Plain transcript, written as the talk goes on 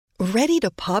Ready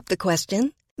to pop the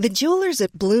question? The jewelers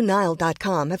at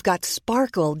BlueNile.com have got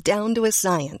sparkle down to a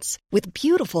science with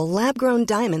beautiful lab-grown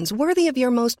diamonds worthy of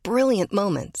your most brilliant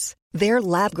moments. Their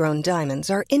lab-grown diamonds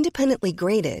are independently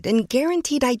graded and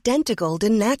guaranteed identical to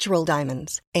natural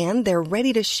diamonds, and they're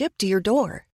ready to ship to your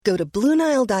door. Go to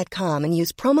BlueNile.com and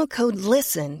use promo code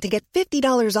LISTEN to get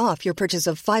 $50 off your purchase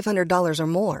of $500 or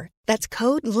more. That's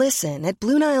code LISTEN at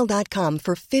BlueNile.com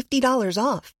for $50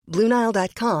 off.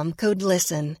 BlueNile.com, code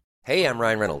LISTEN. Hey, I'm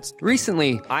Ryan Reynolds.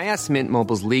 Recently, I asked Mint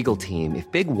Mobile's legal team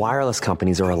if big wireless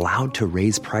companies are allowed to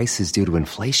raise prices due to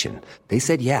inflation. They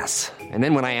said yes. And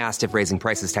then when I asked if raising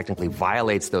prices technically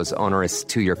violates those onerous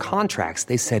two-year contracts,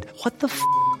 they said, "What the f***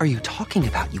 are you talking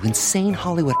about, you insane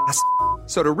Hollywood ass f-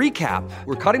 So to recap,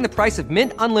 we're cutting the price of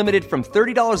Mint Unlimited from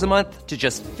 $30 a month to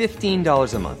just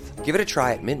 $15 a month. Give it a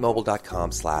try at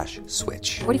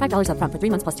mintmobile.com/switch. $45 up front for 3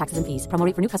 months plus taxes and fees. Promo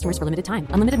rate for new customers for limited time.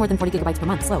 Unlimited more than 40 gigabytes per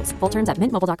month. Slows full terms at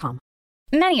mintmobile.com.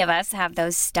 Many of us have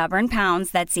those stubborn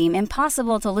pounds that seem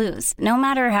impossible to lose, no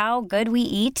matter how good we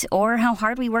eat or how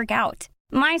hard we work out.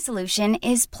 My solution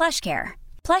is PlushCare.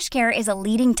 PlushCare is a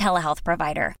leading telehealth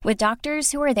provider with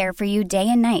doctors who are there for you day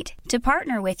and night to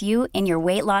partner with you in your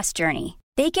weight loss journey.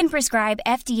 They can prescribe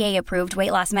FDA-approved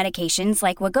weight loss medications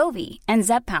like Wegovy and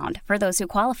Zepbound for those who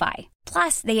qualify.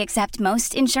 Plus, they accept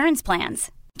most insurance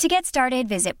plans. To get started,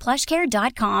 visit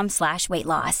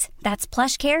plushcare.com/weightloss. That's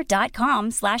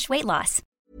plushcare.com/weightloss.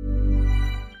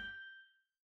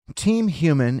 Team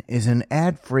Human is an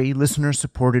ad-free,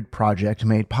 listener-supported project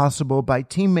made possible by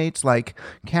teammates like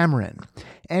Cameron,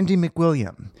 Andy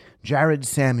McWilliam, Jared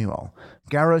Samuel,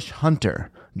 Garrosh Hunter,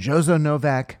 Jozo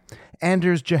Novak,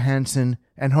 Anders Johansson,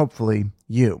 and hopefully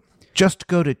you. Just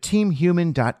go to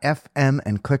teamhuman.fm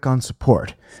and click on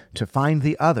support to find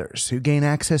the others who gain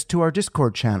access to our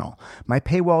Discord channel, my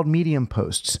paywalled Medium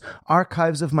posts,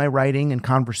 archives of my writing and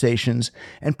conversations,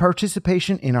 and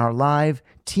participation in our live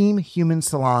Team Human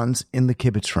salons in the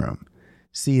Kibitz Room.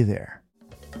 See you there.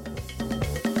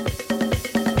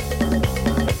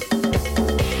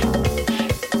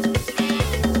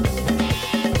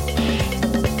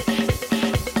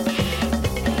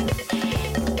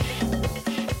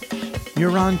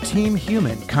 You're on Team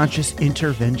Human, Conscious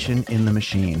Intervention in the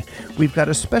Machine. We've got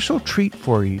a special treat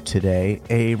for you today,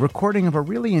 a recording of a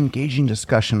really engaging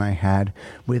discussion I had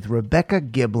with Rebecca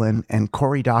Giblin and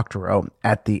Cory Doctorow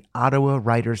at the Ottawa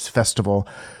Writers Festival,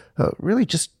 really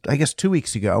just, I guess, 2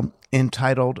 weeks ago,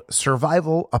 entitled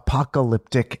Survival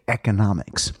Apocalyptic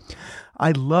Economics.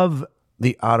 I love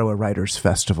the Ottawa Writers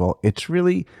Festival. It's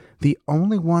really the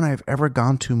only one I've ever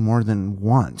gone to more than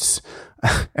once.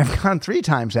 I've gone 3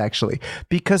 times, actually,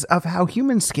 because of how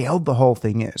human-scaled the whole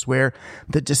thing is, where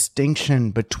the distinction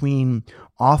between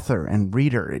author and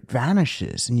reader, it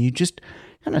vanishes, and you just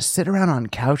kind of sit around on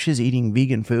couches eating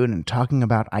vegan food and talking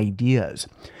about ideas.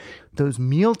 Those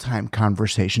mealtime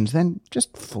conversations then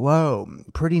just flow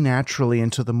pretty naturally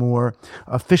into the more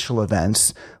official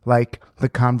events, like the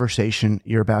conversation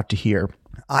you're about to hear.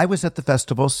 I was at the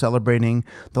festival celebrating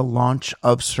the launch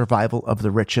of Survival of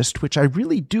the Richest, which I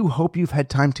really do hope you've had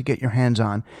time to get your hands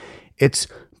on. It's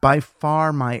by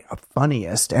far my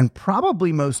funniest and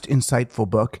probably most insightful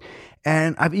book,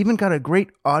 and I've even got a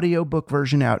great audiobook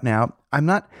version out now. I'm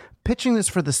not pitching this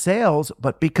for the sales,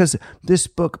 but because this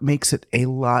book makes it a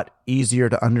lot easier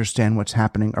to understand what's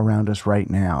happening around us right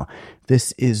now.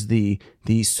 This is the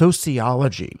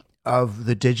sociology of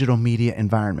the digital media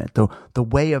environment, the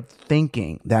way of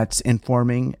thinking that's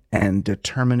informing and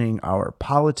determining our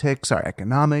politics, our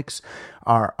economics,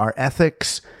 our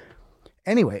ethics.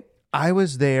 Anyway, I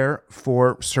was there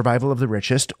for Survival of the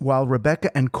Richest, while Rebecca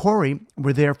and Cory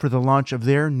were there for the launch of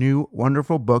their new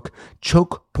wonderful book,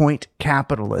 Choke Point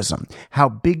Capitalism: How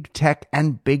Big Tech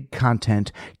and Big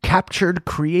Content Captured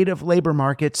Creative Labor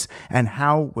Markets and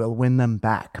How We'll Win Them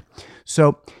Back.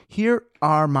 So here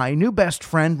are my new best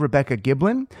friend, Rebecca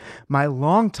Giblin, my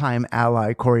longtime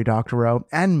ally, Cory Doctorow,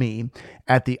 and me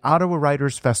at the Ottawa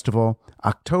Writers Festival,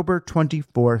 October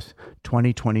 24th,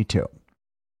 2022.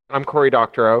 I'm Cory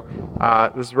Doctorow.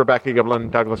 This is Rebecca Giblin,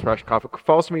 Douglas Rushkoff. It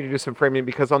falls to me to do some framing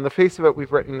because on the face of it,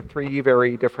 we've written two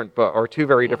very different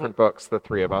books, the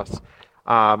three of us.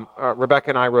 Rebecca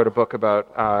and I wrote a book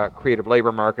about creative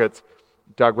labor markets.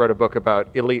 Doug wrote a book about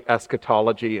elite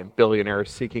eschatology and billionaires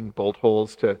seeking bolt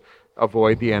holes to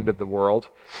avoid the end of the world.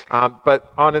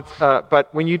 But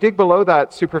when you dig below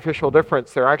that superficial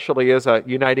difference, there actually is a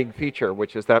uniting feature,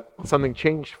 which is that something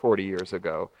changed 40 years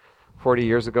ago. 40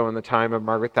 years ago, in the time of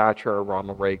Margaret Thatcher,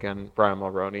 Ronald Reagan, Brian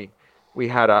Mulroney, we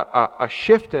had a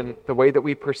shift in the way that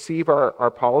we perceive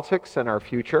our politics and our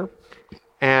future.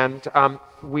 And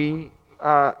we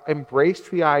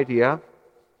embraced the idea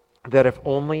that if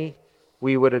only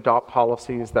we would adopt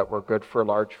policies that were good for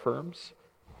large firms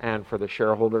and for the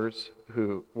shareholders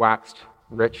who waxed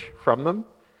rich from them,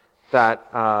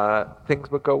 that things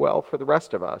would go well for the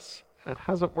rest of us. It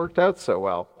hasn't worked out so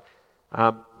well.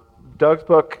 Doug's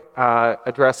book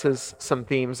addresses some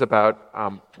themes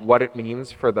about what it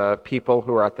means for the people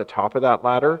who are at the top of that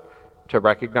ladder to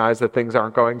recognize that things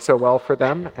aren't going so well for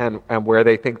them and where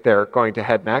they think they're going to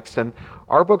head next. And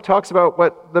our book talks about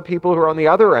what the people who are on the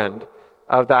other end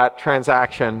of that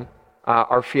transaction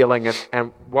are feeling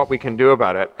and what we can do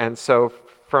about it. And so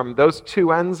from those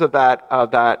two ends of that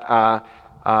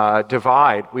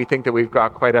divide, we think that we've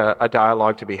got quite a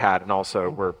dialogue to be had. And also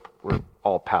we're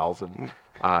all pals and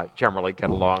generally get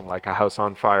along like a house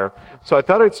on fire. So I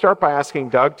thought I'd start by asking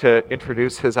Doug to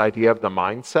introduce his idea of the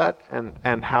mindset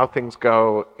and how things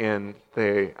go in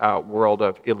the world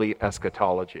of elite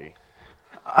eschatology.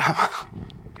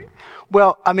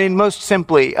 Well, I mean, most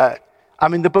simply,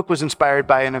 the book was inspired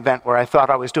by an event where I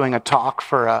thought I was doing a talk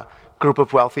for a group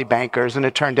of wealthy bankers, and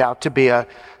it turned out to be a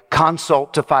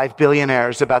consult to 5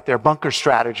 billionaires about their bunker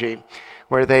strategy,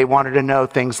 where they wanted to know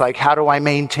things like, how do I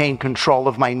maintain control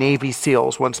of my Navy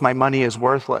SEALs once my money is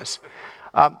worthless?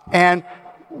 And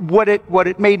what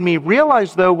it made me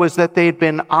realize, though, was that they'd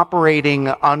been operating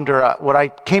under what I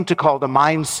came to call the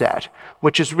mindset,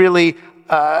 which is really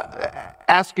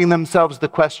asking themselves the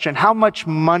question, how much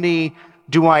money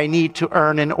do I need to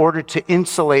earn in order to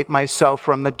insulate myself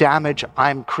from the damage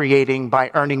I'm creating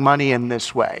by earning money in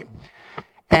this way?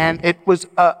 And it was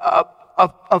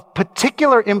of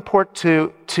particular import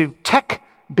to tech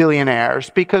billionaires,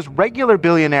 because regular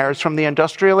billionaires from the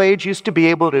industrial age used to be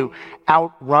able to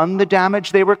outrun the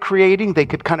damage they were creating. They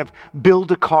could kind of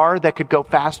build a car that could go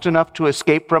fast enough to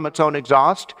escape from its own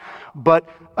exhaust. But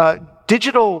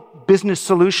digital business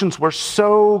solutions were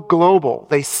so global,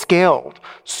 they scaled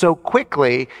so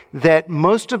quickly that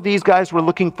most of these guys were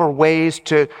looking for ways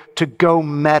to go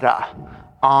meta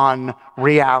on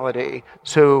reality.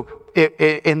 So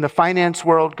in the finance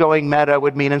world, going meta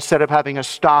would mean instead of having a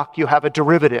stock, you have a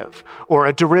derivative or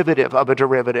a derivative of a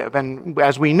derivative. And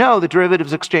as we know, the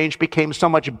derivatives exchange became so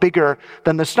much bigger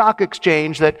than the stock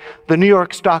exchange that the New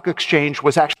York Stock Exchange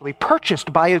was actually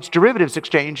purchased by its derivatives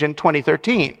exchange in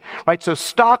 2013, right? So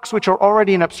stocks, which are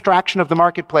already an abstraction of the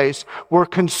marketplace, were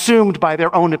consumed by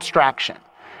their own abstraction.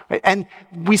 And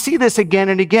we see this again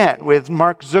and again with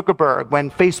Mark Zuckerberg.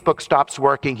 When Facebook stops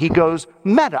working, he goes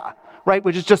meta, right?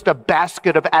 Which is just a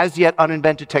basket of as yet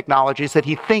uninvented technologies that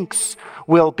he thinks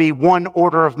will be one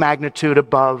order of magnitude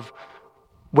above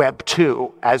Web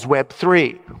 2 as Web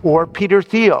 3. Or Peter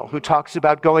Thiel, who talks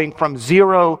about going from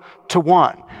 0 to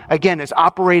 1. Again, is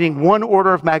operating one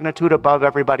order of magnitude above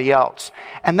everybody else.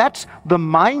 And that's the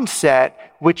mindset,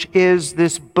 which is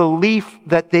this belief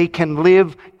that they can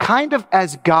live kind of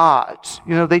as gods.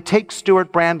 You know, they take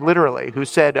Stuart Brand literally, who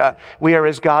said, we are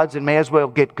as gods and may as well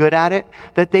get good at it,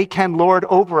 that they can lord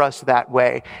over us that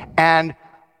way and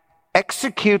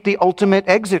execute the ultimate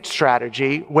exit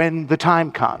strategy when the time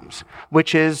comes,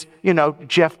 which is,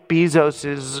 Jeff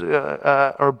Bezos's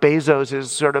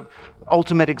sort of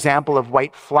ultimate example of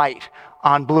white flight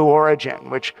on Blue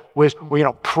Origin, which was,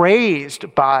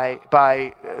 praised by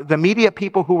the media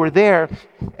people who were there.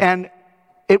 And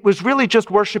it was really just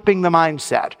worshiping the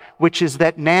mindset, which is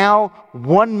that now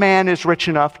one man is rich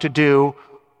enough to do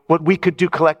what we could do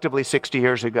collectively 60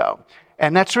 years ago.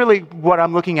 And that's really what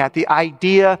I'm looking at, the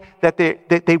idea that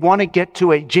they want to get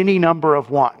to a Gini number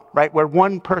of one, right? Where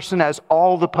one person has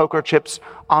all the poker chips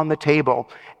on the table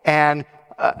and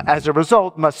as a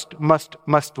result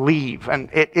must leave. And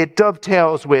it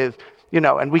dovetails with,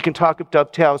 and we can talk of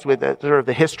dovetails with sort of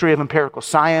the history of empirical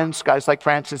science, guys like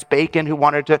Francis Bacon who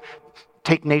wanted to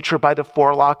take nature by the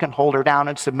forelock and hold her down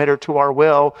and submit her to our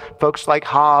will. Folks like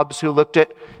Hobbes who looked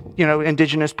at,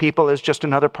 indigenous people as just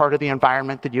another part of the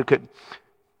environment that you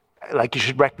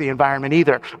should wreck the environment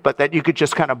either, but that you could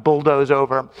just kind of bulldoze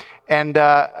over. And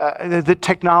the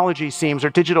technology seems, or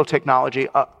digital technology,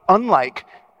 unlike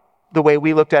the way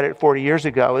we looked at it 40 years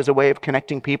ago as a way of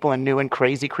connecting people in new and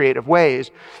crazy creative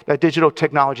ways, that digital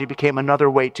technology became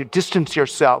another way to distance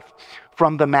yourself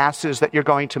from the masses that you're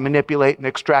going to manipulate and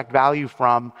extract value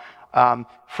from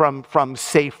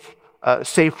safe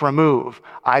remove,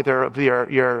 either of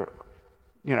your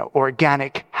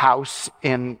organic house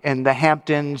in the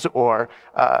Hamptons or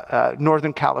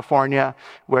Northern California,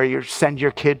 where you send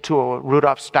your kid to a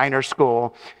Rudolf Steiner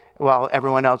school while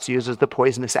everyone else uses the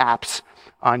poisonous apps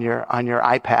on your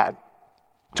iPad.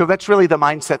 So that's really the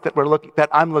mindset that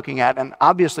I'm looking at, and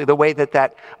obviously the way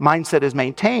that mindset is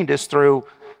maintained is through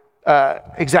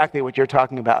exactly what you're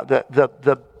talking about,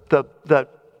 the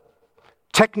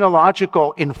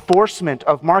technological enforcement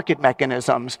of market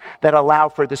mechanisms that allow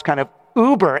for this kind of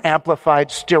uber-amplified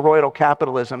steroidal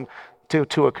capitalism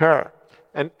to occur.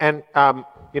 And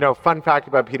fun fact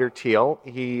about Peter Thiel,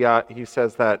 he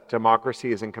says that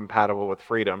democracy is incompatible with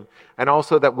freedom, and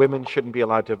also that women shouldn't be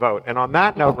allowed to vote. And on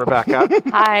that note, Rebecca,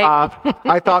 Hi.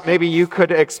 I thought maybe you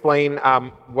could explain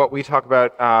what we talk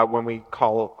about when we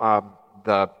call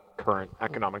the current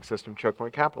economic system choke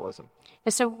point capitalism.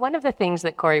 So one of the things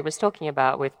that Corey was talking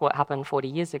about with what happened 40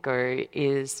 years ago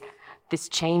is this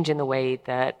change in the way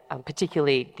that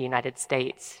particularly the United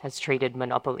States has treated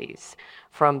monopolies,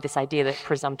 from this idea that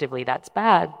presumptively that's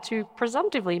bad to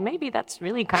presumptively maybe that's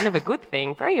really kind of a good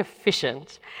thing, very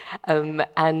efficient.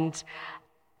 And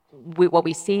what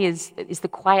we see is the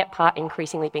quiet part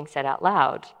increasingly being said out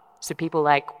loud. So people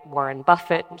like Warren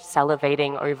Buffett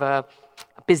salivating over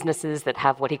businesses that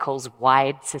have what he calls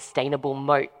wide sustainable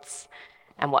moats.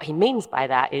 And what he means by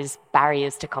that is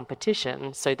barriers to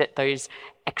competition so that those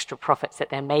extra profits that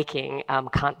they're making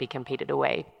can't be competed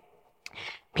away.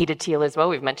 Peter Thiel as well,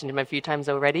 we've mentioned him a few times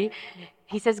already.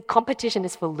 He says competition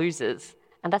is for losers.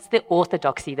 And that's the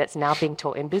orthodoxy that's now being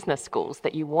taught in business schools,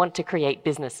 that you want to create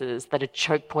businesses that are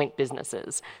choke point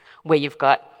businesses, where you've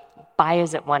got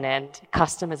buyers at one end,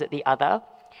 customers at the other,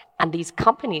 and these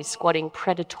companies squatting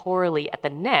predatorily at the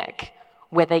neck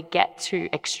where they get to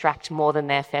extract more than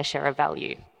their fair share of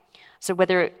value. So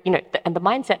whether, and the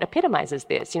mindset epitomizes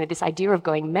this, this idea of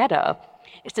going meta,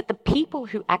 is that the people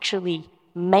who actually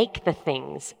make the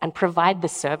things and provide the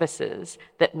services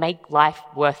that make life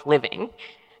worth living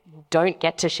don't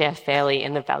get to share fairly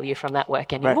in the value from that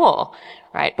work anymore,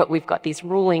 right? But we've got these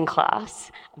ruling class,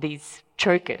 these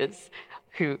chokers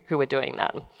who are doing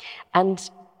that. And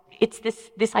it's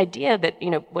this idea that,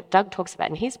 what Doug talks about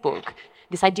in his book,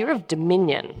 this idea of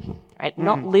dominion, right?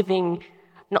 Not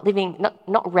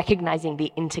recognizing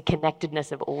the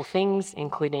interconnectedness of all things,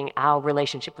 including our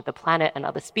relationship with the planet and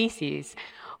other species,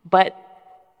 but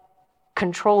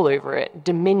control over it,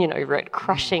 dominion over it,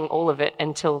 crushing all of it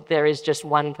until there is just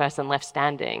one person left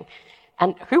standing.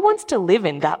 And who wants to live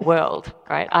in that world,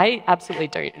 right? I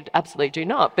absolutely do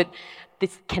not. But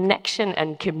this connection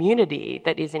and community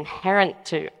that is inherent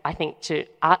to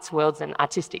arts worlds and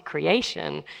artistic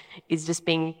creation is just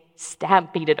being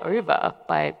stampeded over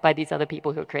by these other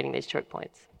people who are creating these choke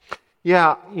points.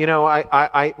 Yeah,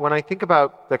 I when I think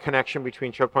about the connection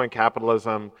between choke point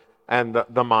capitalism and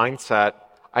the mindset,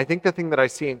 I think the thing that I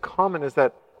see in common is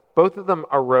that both of them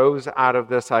arose out of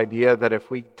this idea that if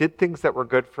we did things that were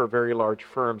good for very large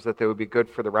firms, that they would be good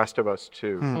for the rest of us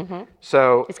too. Mm-hmm.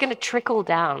 So it's going to trickle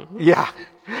down. Yeah,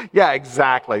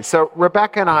 exactly. So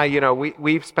Rebecca and I,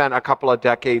 we've spent a couple of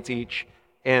decades each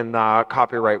in the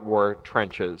copyright war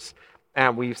trenches,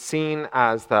 and we've seen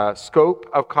as the scope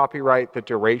of copyright, the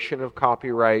duration of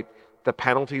copyright, the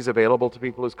penalties available to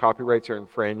people whose copyrights are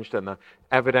infringed, and the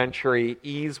evidentiary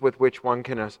ease with which one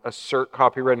can assert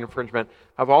copyright infringement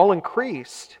have all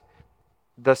increased.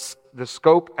 The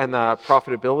scope and the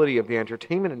profitability of the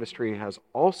entertainment industry has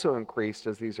also increased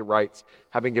as these rights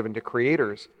have been given to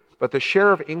creators. But the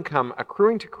share of income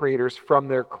accruing to creators from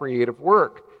their creative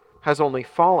work has only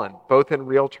fallen, both in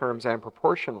real terms and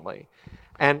proportionally.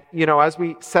 And, as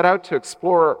we set out to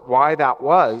explore why that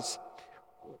was,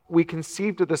 we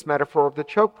conceived of this metaphor of the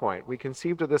choke point. We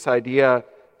conceived of this idea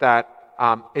that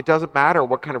it doesn't matter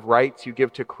what kind of rights you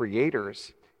give to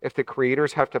creators if the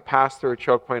creators have to pass through a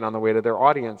choke point on the way to their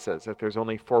audiences, if there's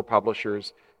only 4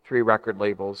 publishers, 3 record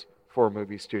labels, 4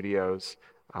 movie studios,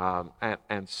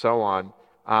 and so on,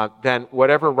 then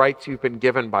whatever rights you've been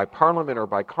given by Parliament or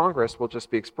by Congress will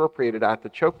just be expropriated at the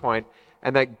choke point,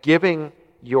 and that giving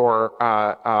your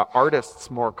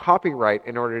artists more copyright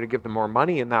in order to give them more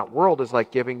money in that world is like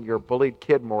giving your bullied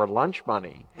kid more lunch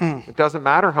money. It doesn't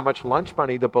matter how much lunch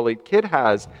money the bullied kid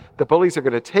has, the bullies are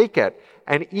going to take it.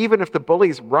 And even if the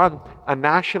bullies run a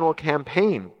national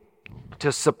campaign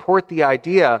to support the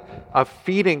idea of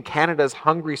feeding Canada's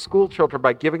hungry school children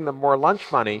by giving them more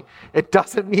lunch money, it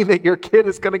doesn't mean that your kid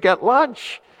is going to get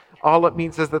lunch. All it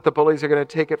means is that the bullies are going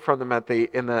to take it from them in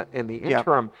the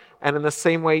interim. Yep. And in the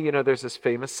same way, there's this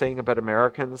famous saying about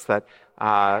Americans that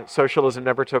socialism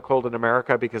never took hold in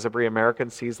America because every American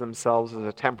sees themselves as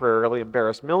a temporarily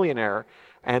embarrassed millionaire.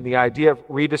 And the idea of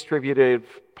redistributive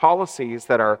policies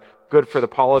that are good for the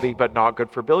polity but not good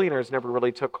for billionaires never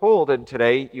really took hold. And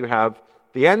today you have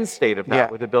the end state of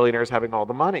that, with the billionaires having all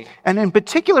the money. And in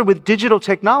particular with digital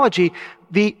technology,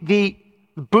 the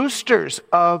boosters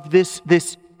of this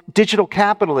digital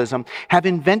capitalism have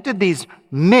invented these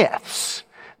myths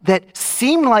that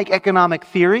seem like economic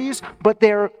theories, but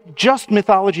they're just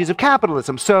mythologies of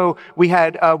capitalism. So we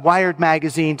had Wired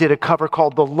magazine did a cover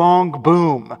called The Long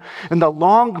Boom. And The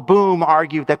Long Boom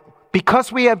argued that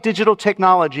because we have digital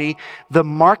technology, the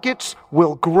markets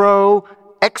will grow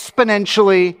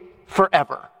exponentially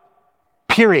forever.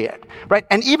 Period. Right?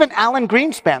 And even Alan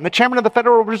Greenspan, the chairman of the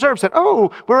Federal Reserve, said,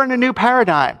 oh, we're in a new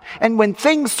paradigm. And when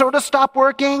things sort of stop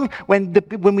working,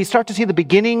 when we start to see the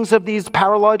beginnings of these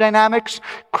parallel dynamics,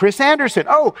 Chris Anderson,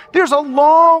 oh, there's a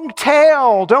long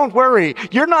tail. Don't worry.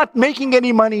 You're not making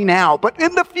any money now. But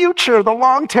in the future, the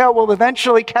long tail will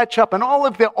eventually catch up, and all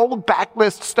of the old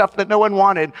backlist stuff that no one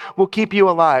wanted will keep you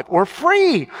alive. Or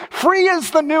free. Free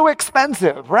is the new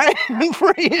expensive, right?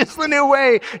 Free is the new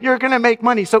way you're going to make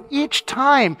money. So each time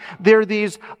there are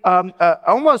these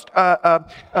almost a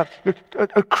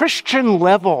Christian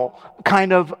level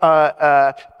kind of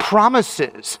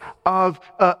promises of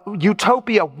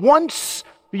utopia. Once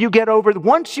you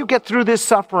get through this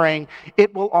suffering,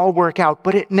 it will all work out.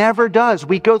 But it never does.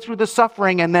 We go through the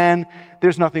suffering and then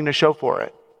there's nothing to show for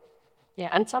it. Yeah,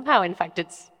 and somehow, in fact,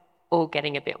 it's all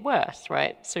getting a bit worse,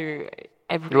 right? So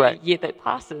every year that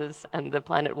passes and the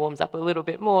planet warms up a little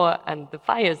bit more and the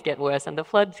fires get worse and the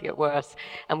floods get worse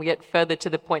and we get further to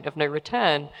the point of no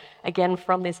return, again,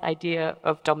 from this idea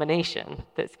of domination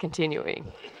that's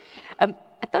continuing. I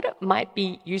thought it might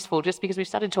be useful, just because we've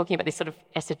started talking about this sort of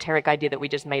esoteric idea that we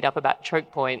just made up about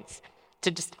choke points,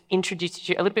 to just introduce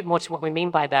you a little bit more to what we mean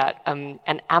by that. And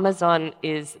Amazon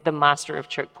is the master of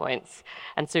choke points.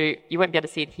 And so you won't be able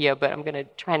to see it here, but I'm going to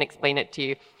try and explain it to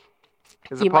you.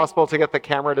 Is it possible to get the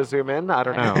camera to zoom in? I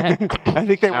don't know. I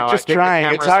think they were just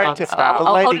trying. It's hard to.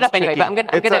 I'll hold it up anyway. But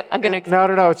I'm gonna.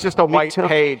 No. It's just a white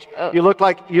page. You look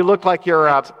like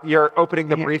you're opening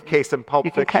the briefcase in Pulp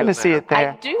Fiction. You can kind of see it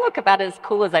there. I do look about as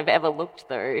cool as I've ever looked,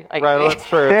 though. Right, that's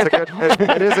true.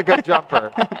 It is a good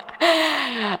jumper.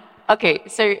 Okay,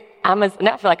 so Amazon,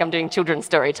 now I feel like I'm doing children's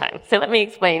story time. So let me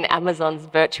explain Amazon's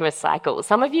virtuous cycle.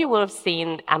 Some of you will have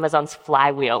seen Amazon's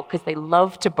flywheel because they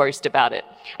love to boast about it.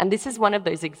 And this is one of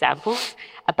those examples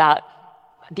about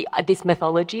this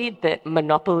mythology that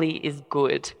monopoly is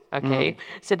good, okay?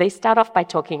 So they start off by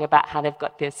talking about how they've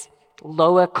got this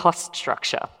lower cost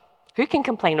structure. Who can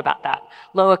complain about that?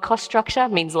 Lower cost structure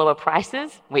means lower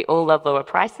prices. We all love lower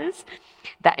prices.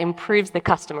 That improves the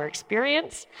customer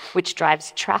experience, which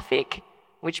drives traffic,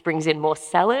 which brings in more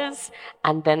sellers,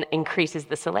 and then increases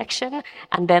the selection.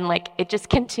 And then it just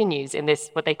continues in this,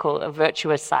 what they call a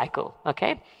virtuous cycle,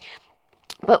 okay?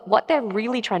 But what they're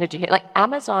really trying to do here,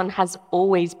 Amazon has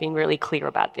always been really clear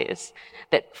about this,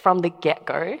 that from the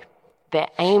get-go, their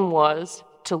aim was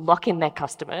to lock in their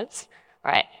customers,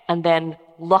 right? And then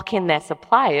lock in their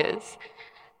suppliers,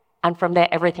 and from there,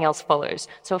 everything else follows.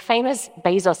 So a famous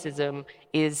Bezosism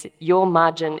is, your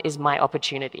margin is my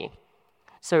opportunity.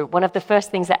 So one of the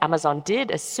first things that Amazon did,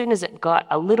 as soon as it got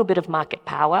a little bit of market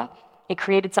power, it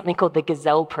created something called the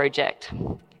Gazelle Project.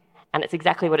 And it's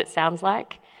exactly what it sounds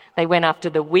like. They went after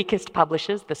the weakest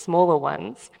publishers, the smaller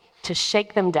ones, to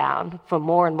shake them down for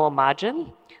more and more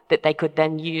margin that they could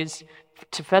then use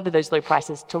to further those low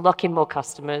prices, to lock in more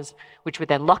customers, which would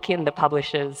then lock in the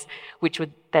publishers, which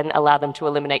would then allow them to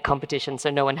eliminate competition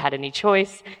so no one had any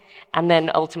choice. And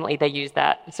then ultimately they use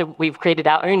that. So we've created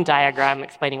our own diagram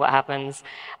explaining what happens.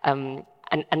 And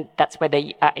that's where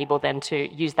they are able then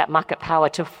to use that market power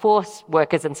to force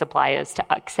workers and suppliers to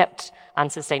accept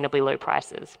unsustainably low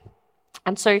prices.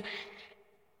 And so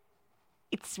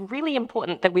it's really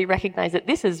important that we recognize that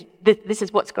this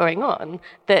is what's going on,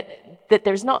 that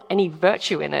there's not any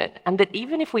virtue in it, and that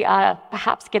even if we are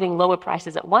perhaps getting lower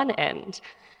prices at one end,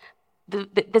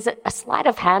 there's a sleight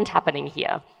of hand happening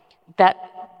here, that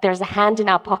there's a hand in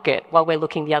our pocket while we're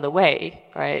looking the other way,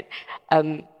 right?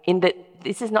 In that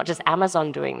this is not just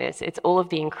Amazon doing this, it's all of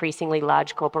the increasingly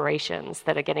large corporations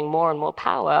that are getting more and more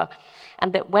power,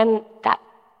 and that when that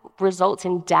results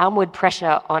in downward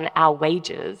pressure on our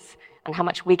wages and how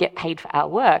much we get paid for our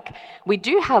work, we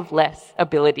do have less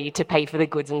ability to pay for the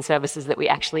goods and services that we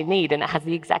actually need, and it has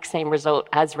the exact same result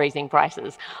as raising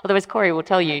prices. Although, as Corey will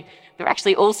tell you, they're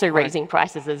actually also raising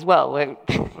prices as well.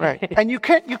 Right. And you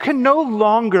can no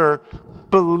longer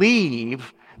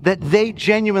believe that they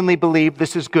genuinely believe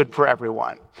this is good for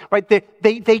everyone, right?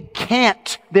 They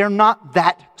can't, they're not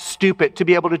that stupid to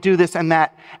be able to do this and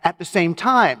that at the same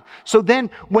time. So then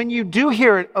when you do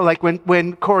hear it, like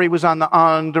when Corey was on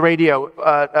the radio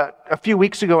a few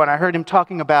weeks ago, and I heard him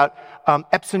talking about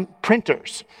Epson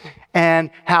printers, and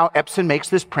how Epson makes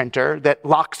this printer that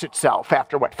locks itself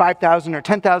after 5,000 or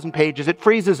 10,000 pages. It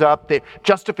freezes up. The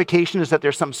justification is that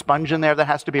there's some sponge in there that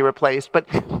has to be replaced, but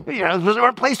it was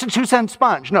replaced a 2-cent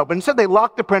sponge. No, but instead they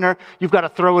lock the printer. You've got to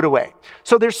throw it away.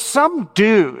 So there's some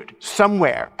dude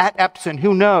somewhere at Epson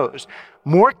who knows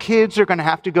more kids are going to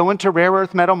have to go into rare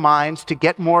earth metal mines to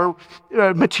get more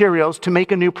materials to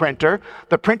make a new printer.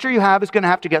 The printer you have is going to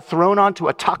have to get thrown onto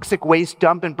a toxic waste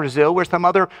dump in Brazil where some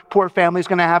other poor family is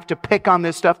going to have to pick on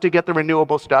this stuff to get the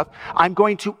renewable stuff. I'm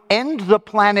going to end the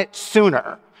planet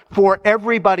sooner for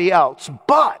everybody else,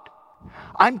 but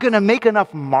I'm going to make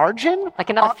enough margin.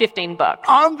 Like another $15.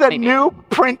 On the maybe. new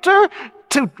printer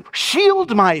to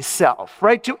shield myself,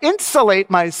 right? To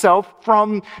insulate myself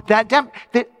from that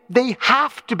They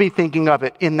have to be thinking of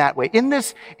it in that way. In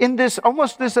this,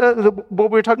 what we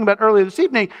were talking about earlier this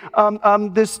evening,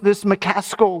 this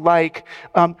McCaskill-like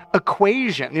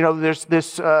equation. There's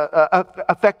this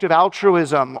effective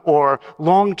altruism or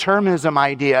long-termism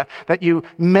idea that you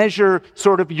measure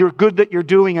sort of your good that you're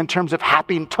doing in terms of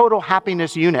total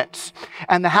happiness units.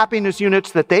 And the happiness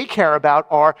units that they care about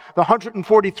are the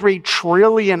 143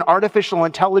 trillion artificial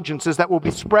intelligences that will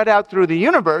be spread out through the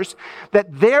universe,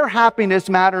 that their happiness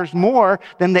matters more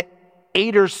than the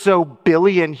 8 or so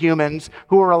billion humans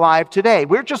who are alive today.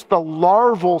 We're just the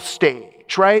larval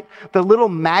stage, right? The little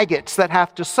maggots that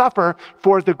have to suffer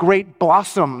for the great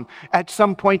blossom at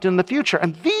some point in the future.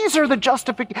 And these are the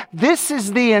justifications. This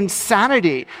is the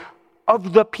insanity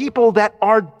of the people that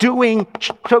are doing.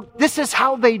 So this is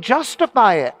how they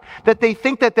justify it, that they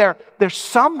think that they're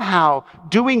somehow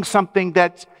doing something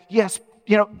that's, yes,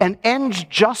 an end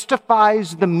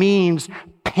justifies the means.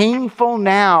 Painful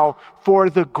now for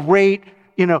the great,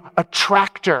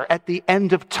 attractor at the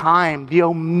end of time, the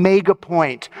omega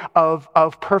point of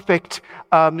perfect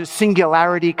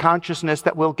singularity consciousness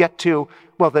that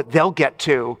that they'll get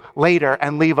to later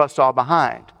and leave us all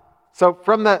behind. So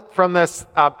from this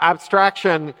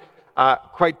abstraction,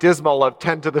 quite dismal, of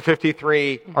 10 to the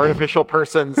 53 artificial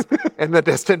persons in the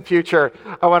distant future,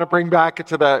 I want to bring back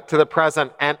to the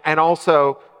present and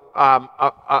also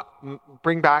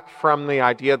bring back from the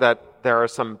idea that there are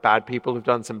some bad people who've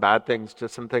done some bad things to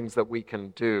some things that we can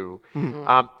do.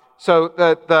 Mm-hmm. So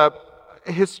the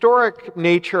historic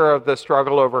nature of the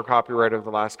struggle over copyright over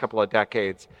the last couple of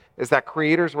decades is that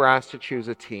creators were asked to choose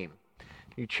a team.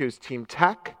 You choose team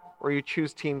tech or you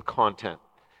choose team content.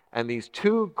 And these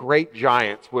two great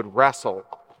giants would wrestle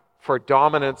for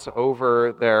dominance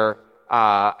over their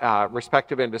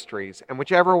respective industries. And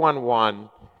whichever one won,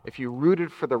 if you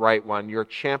rooted for the right one, your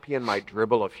champion might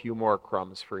dribble a few more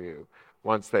crumbs for you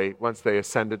once they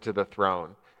ascended to the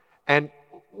throne. And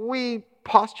we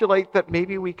postulate that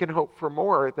maybe we can hope for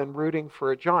more than rooting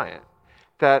for a giant.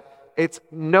 That it's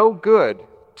no good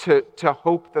to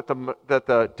hope that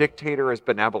the dictator is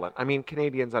benevolent. I mean,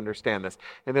 Canadians understand this.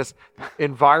 In this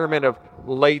environment of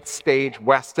late-stage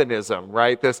Westonism,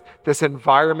 right? This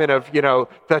environment of,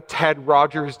 the Ted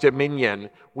Rogers Dominion,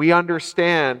 we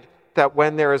understand that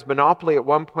when there is monopoly at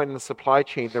one point in the supply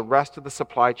chain, the rest of the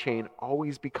supply chain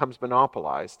always becomes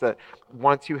monopolized. That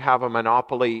once you have a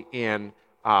monopoly in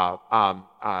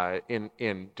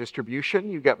distribution,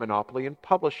 you get monopoly in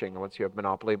publishing. And once you have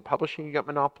monopoly in publishing, you get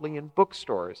monopoly in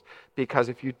bookstores. Because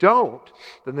if you don't,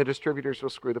 then the distributors will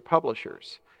screw the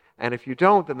publishers. And if you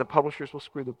don't, then the publishers will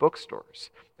screw the bookstores.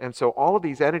 And so all of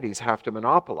these entities have to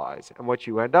monopolize. And what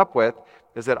you end up with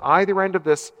is at either end of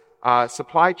this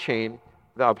supply chain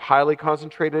of highly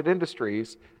concentrated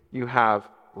industries, you have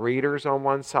readers on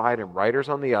one side and writers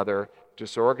on the other,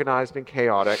 disorganized and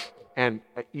chaotic, and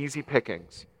easy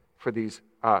pickings for these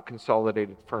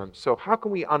consolidated firms. So how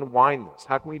can we unwind this?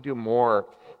 How can we do more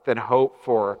than hope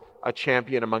for a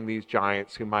champion among these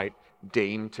giants who might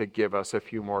deign to give us a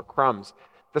few more crumbs?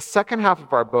 The second half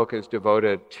of our book is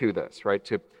devoted to this, right?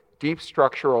 To deep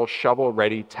structural,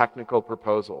 shovel-ready technical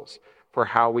proposals for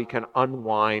how we can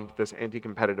unwind this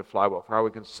anti-competitive flywheel, for how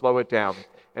we can slow it down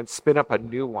and spin up a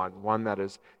new one that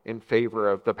is in favor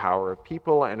of the power of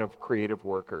people and of creative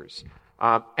workers.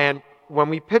 And when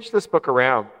we pitched this book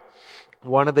around,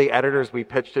 one of the editors we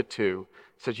pitched it to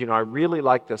said, I really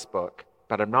like this book,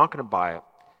 but I'm not going to buy it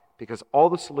because all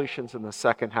the solutions in the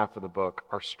second half of the book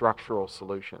are structural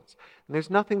solutions. And there's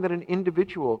nothing that an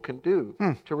individual can do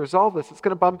to resolve this. It's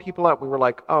going to bum people out. We were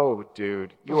like, oh,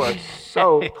 dude, you are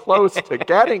so close to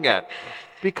getting it.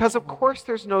 Because, of course,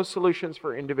 there's no solutions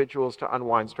for individuals to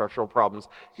unwind structural problems.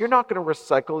 You're not going to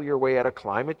recycle your way out of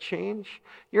climate change.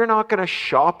 You're not going to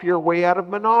shop your way out of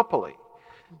monopoly.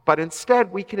 But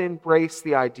instead, we can embrace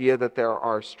the idea that there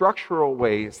are structural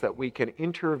ways that we can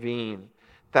intervene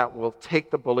that will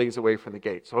take the bullies away from the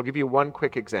gate. So I'll give you one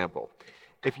quick example.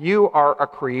 If you are a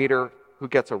creator who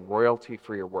gets a royalty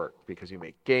for your work because you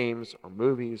make games or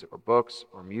movies or books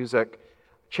or music,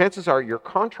 chances are your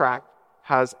contract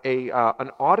has an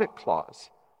audit clause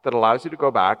that allows you to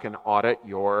go back and audit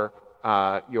your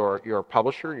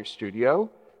publisher, your studio,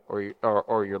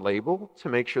 or your label to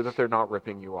make sure that they're not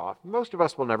ripping you off. Most of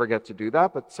us will never get to do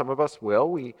that, but some of us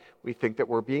will. We think that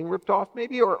we're being ripped off,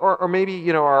 maybe, or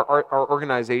maybe our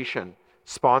organization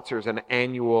sponsors an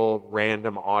annual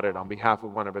random audit on behalf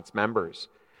of one of its members.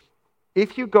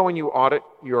 If you go and you audit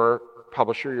your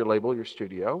publisher, your label, your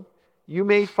studio, you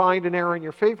may find an error in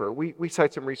your favor. We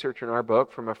cite some research in our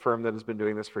book from a firm that has been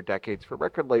doing this for decades for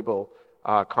record label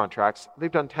contracts.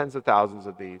 They've done tens of thousands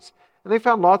of these. And they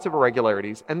found lots of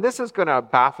irregularities. And this is going to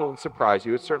baffle and surprise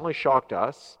you. It certainly shocked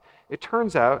us. It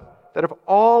turns out that of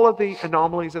all of the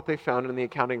anomalies that they found in the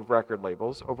accounting of record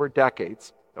labels over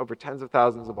decades, over tens of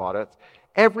thousands of audits,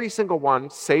 every single one,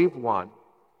 save one,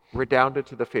 redounded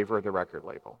to the favor of the record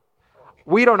label.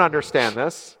 We don't understand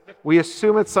this. We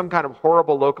assume it's some kind of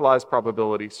horrible localized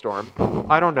probability storm.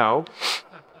 I don't know.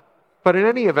 But in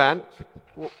any event,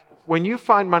 when you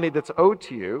find money that's owed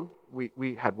to you,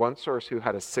 we had one source who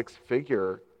had a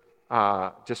six-figure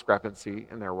discrepancy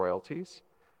in their royalties.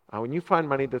 When you find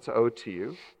money that's owed to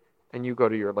you, and you go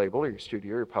to your label or your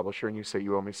studio or your publisher and you say,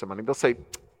 you owe me some money, they'll say,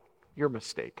 you're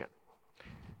mistaken.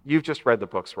 You've just read the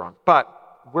books wrong.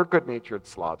 But we're good-natured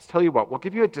Slavs. Tell you what, we'll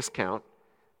give you a discount.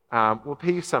 We'll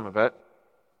pay you some of it.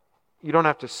 You don't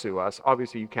have to sue us.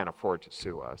 Obviously, you can't afford to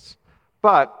sue us.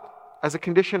 But as a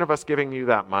condition of us giving you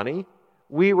that money,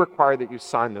 we require that you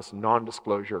sign this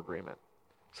non-disclosure agreement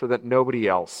so that nobody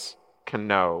else can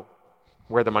know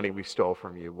where the money we stole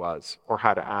from you was or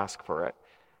how to ask for it.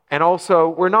 And also,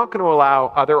 we're not going to allow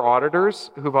other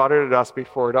auditors who've audited us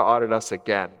before to audit us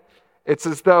again. It's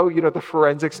as though, the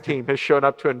forensics team has shown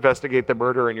up to investigate the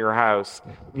murder in your house.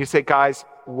 You say, guys,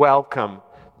 welcome.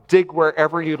 Dig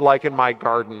wherever you'd like in my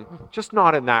garden, just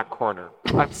not in that corner.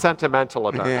 I'm sentimental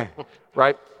about it,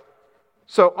 right?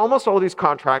 So almost all of these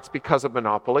contracts, because of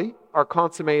monopoly, are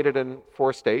consummated in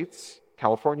 4 states,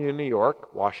 California and New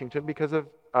York, Washington because of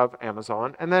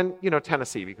Amazon, and then,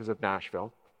 Tennessee because of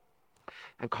Nashville.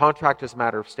 And contract is a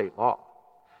matter of state law,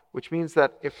 which means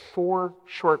that if 4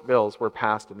 short bills were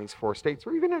passed in these 4 states,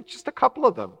 or even just a couple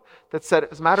of them, that said,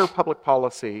 as a matter of public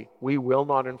policy, we will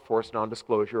not enforce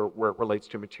non-disclosure where it relates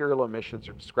to material omissions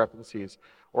or discrepancies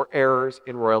or errors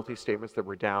in royalty statements that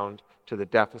redound to the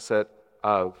deficit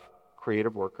of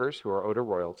creative workers who are owed a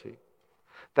royalty,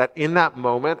 that in that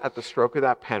moment, at the stroke of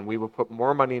that pen, we will put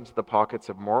more money into the pockets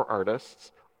of more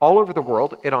artists all over the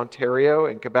world, in Ontario,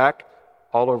 in Quebec,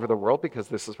 all over the world, because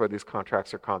this is where these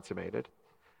contracts are consummated,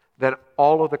 than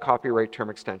all of the copyright term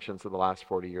extensions of the last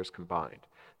 40 years combined.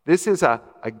 This is a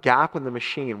gap in the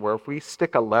machine where if we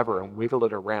stick a lever and wiggle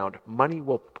it around, money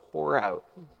will pour out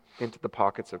into the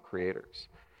pockets of creators.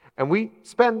 And we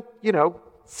spend,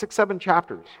 6-7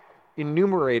 chapters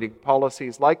enumerating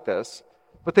policies like this,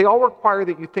 but they all require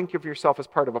that you think of yourself as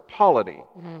part of a polity,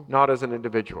 not as an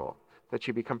individual, that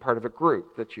you become part of a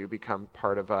group, that you become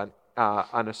part of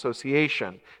an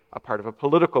association, a part of a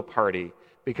political party,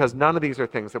 because none of these are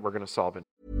things that we're going to solve.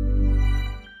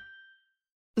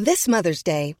 This Mother's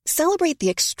Day, celebrate the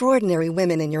extraordinary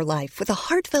women in your life with a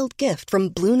heartfelt gift from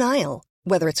Blue Nile.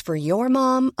 Whether it's for your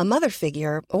mom, a mother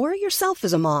figure, or yourself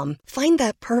as a mom, find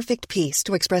that perfect piece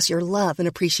to express your love and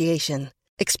appreciation.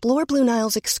 Explore Blue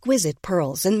Nile's exquisite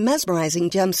pearls and mesmerizing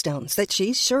gemstones that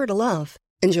she's sure to love.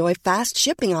 Enjoy fast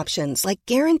shipping options like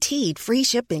guaranteed free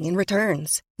shipping and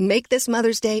returns. Make this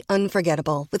Mother's Day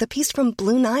unforgettable with a piece from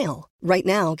Blue Nile. Right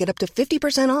now, get up to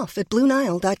 50% off at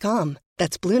BlueNile.com.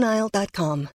 That's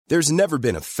BlueNile.com. There's never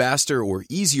been a faster or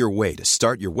easier way to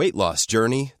start your weight loss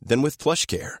journey than with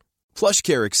PlushCare.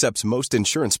 PlushCare accepts most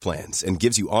insurance plans and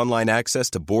gives you online access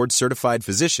to board-certified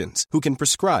physicians who can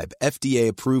prescribe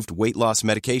FDA-approved weight loss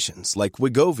medications like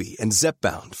Wegovy and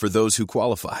Zepbound for those who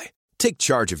qualify. Take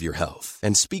charge of your health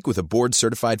and speak with a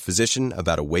board-certified physician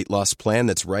about a weight loss plan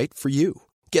that's right for you.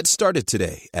 Get started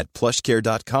today at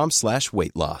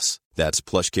plushcare.com/weight loss. That's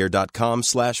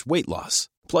plushcare.com/weight loss.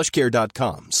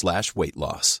 plushcare.com/weight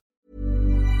loss.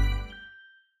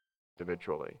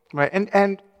 Individually. Right.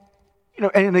 And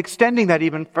extending that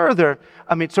even further,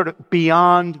 sort of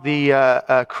beyond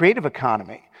the creative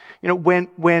economy.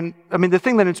 The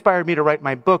thing that inspired me to write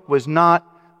my book was not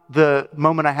the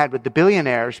moment I had with the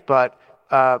billionaires, but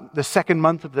the second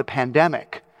month of the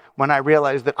pandemic, when I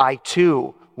realized that I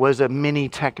too was a mini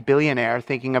tech billionaire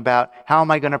thinking about how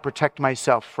am I going to protect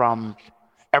myself from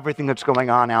everything that's going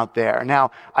on out there.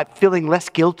 Now, I'm feeling less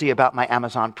guilty about my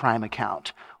Amazon Prime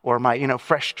account or my,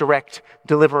 Fresh Direct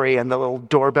delivery and the little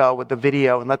doorbell with the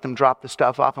video and let them drop the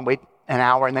stuff off and wait an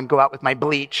hour and then go out with my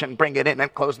bleach and bring it in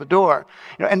and close the door.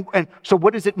 And so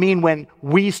what does it mean when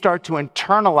we start to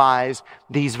internalize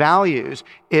these values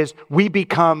is we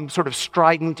become sort of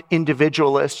strident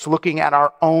individualists looking at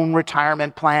our own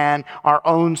retirement plan, our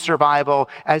own survival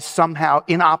as somehow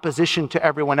in opposition to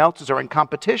everyone else's or in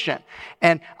competition.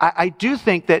 And I do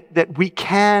think that we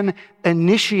can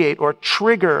initiate or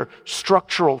trigger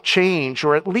structural change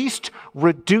or at least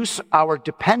reduce our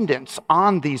dependence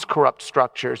on these corrupt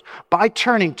structures by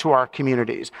turning to our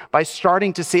communities, by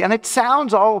starting to see, and it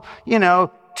sounds all,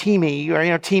 teamy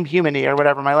or, team human-y or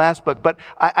whatever, my last book, but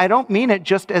I don't mean it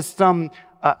just as some,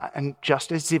 and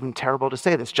just it's even terrible to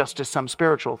say this, just as some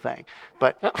spiritual thing.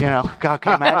 But, God,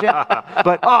 can you imagine?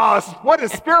 But what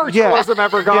has spiritualism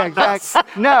ever gone? Yeah,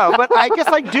 exactly. No, but I guess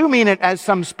I do mean it as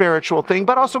some spiritual thing,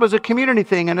 but also as a community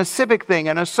thing and a civic thing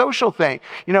and a social thing.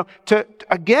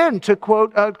 To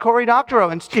quote Cory Doctorow,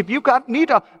 and if you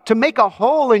need to make a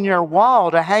hole in your wall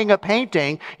to hang a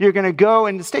painting, you're going to go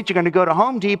in the States, you're going to go to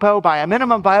Home Depot, buy a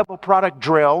minimum viable product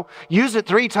drill, use it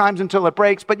 3 times until it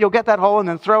breaks, but you'll get that hole and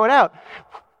then throw it out.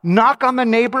 Knock on the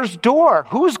neighbor's door.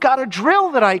 Who's got a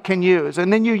drill that I can use?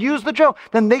 And then you use the drill.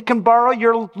 Then they can borrow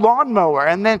your lawnmower.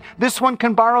 And then this one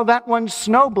can borrow that one's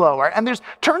snowblower. And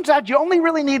turns out you only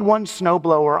really need one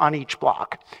snowblower on each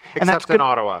block. And that's in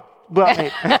Ottawa.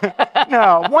 Well,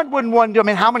 no,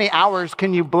 how many hours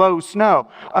can you blow snow?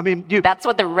 That's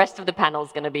what the rest of the panel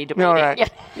is going to be debating. All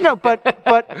right. Yeah.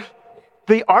 But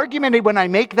the argument, when I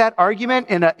make that argument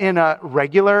in a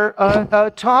regular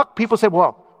talk, people say,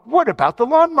 well, what about the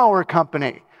lawnmower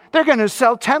company? They're going to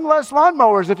sell 10 less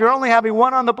lawnmowers if you're only having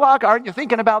one on the block. Aren't you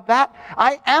thinking about that?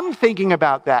 I am thinking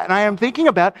about that. And I am thinking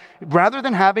about, rather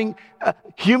than having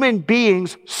human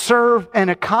beings serve an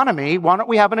economy, why don't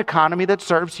we have an economy that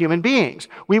serves human beings?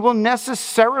 We will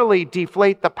necessarily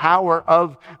deflate the power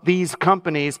of these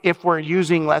companies if we're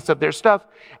using less of their stuff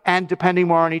and depending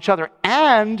more on each other.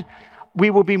 And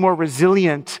we will be more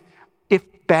resilient if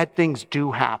bad things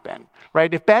do happen.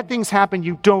 Right? If bad things happen,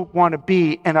 you don't want to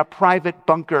be in a private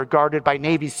bunker guarded by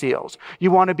Navy SEALs.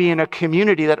 You want to be in a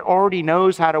community that already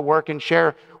knows how to work and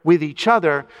share with each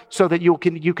other so that you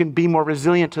can be more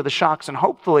resilient to the shocks and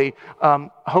hopefully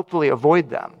avoid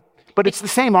them. But it's the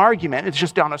same argument. It's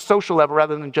just on a social level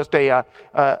rather than just an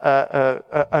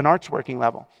arts working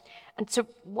level. And so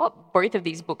what both of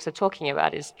these books are talking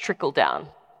about is trickle down,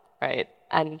 right?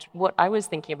 And what I was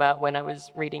thinking about when I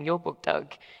was reading your book,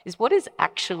 Doug, is what is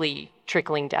actually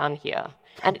trickling down here?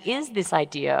 And is this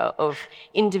idea of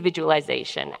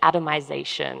individualization,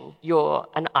 atomization, you're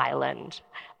an island?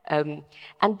 And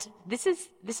this is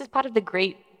part of the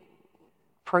great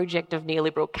project of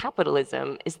neoliberal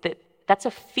capitalism, is that's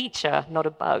a feature, not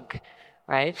a bug,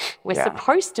 right? We're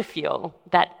supposed to feel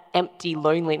that empty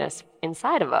loneliness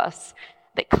inside of us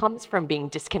that comes from being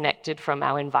disconnected from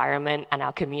our environment and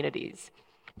our communities,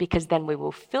 because then we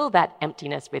will fill that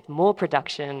emptiness with more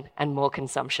production and more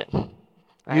consumption.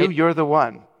 Right? You're the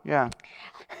one, yeah.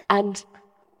 And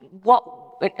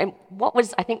what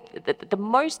was, I think, the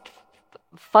most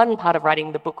fun part of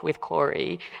writing the book with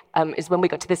Cory is when we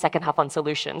got to the second half on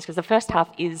solutions, because the first half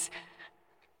is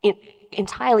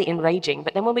entirely enraging,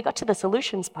 but then when we got to the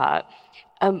solutions part,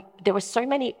 there were so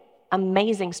many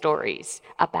amazing stories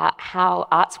about how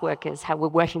arts workers were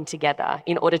working together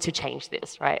in order to change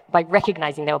this, right? By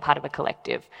recognizing they were part of a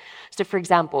collective. So, for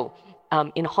example,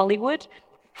 in Hollywood,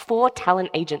 4 talent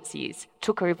agencies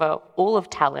took over all of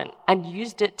talent and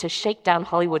used it to shake down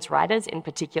Hollywood's writers in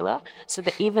particular, so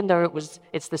that even though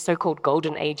it's the so-called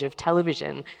golden age of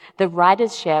television, the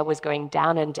writers' share was going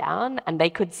down and down, and they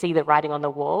could see the writing on the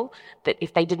wall that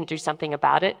if they didn't do something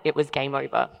about it, it was game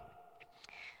over.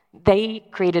 They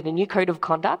created a new code of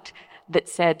conduct that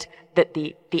said that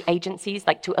the agencies,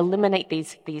 like to eliminate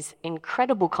these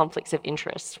incredible conflicts of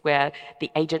interest where the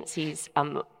agencies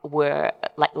were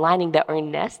like lining their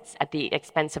own nests at the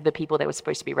expense of the people they were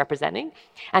supposed to be representing,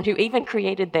 and who even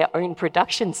created their own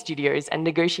production studios and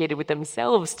negotiated with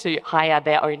themselves to hire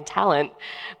their own talent,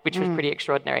 which was pretty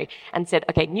extraordinary, and said,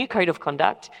 okay, new code of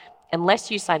conduct, unless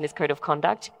you sign this code of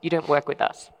conduct, you don't work with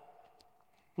us.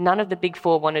 None of the big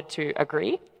 4 wanted to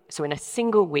agree. So in a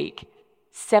single week,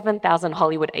 7,000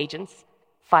 Hollywood agents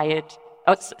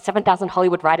 7,000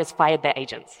 Hollywood writers fired their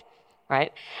agents,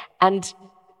 right? And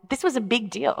this was a big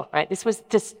deal, right? This was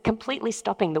just completely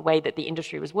stopping the way that the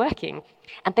industry was working.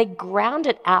 And they ground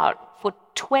it out for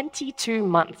 22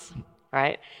 months,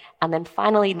 right? And then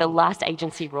finally, the last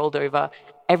agency rolled over.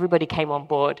 everybody came on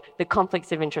board, the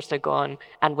conflicts of interest are gone,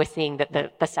 and we're seeing that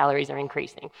the salaries are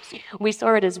increasing. We saw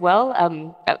it as well,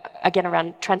 again, around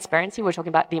transparency. We're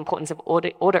talking about the importance of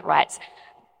audit rights.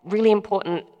 Really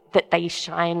important that they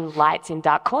shine lights in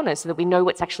dark corners so that we know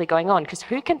what's actually going on, because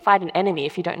who can fight an enemy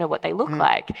if you don't know what they look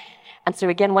like? And so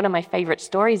again, one of my favorite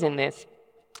stories in this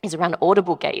is around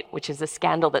Audiblegate, which is a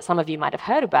scandal that some of you might have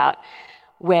heard about,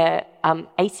 where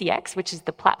ACX, which is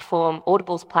the platform,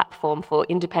 Audible's platform for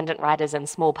independent writers and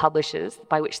small publishers,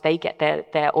 by which they get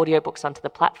their audiobooks onto the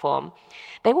platform,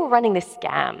 they were running this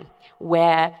scam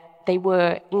where they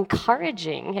were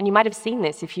encouraging, and you might have seen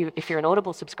this if you're an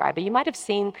Audible subscriber, you might have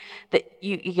seen that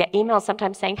you get emails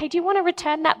sometimes saying, hey, do you want to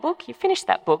return that book? You finished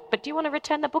that book, but do you want to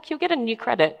return that book? You'll get a new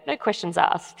credit, no questions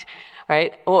asked,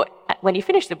 right? Or when you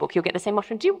finish the book, you'll get the same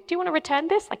option. Do you want to return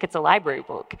this? Like it's a library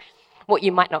book. What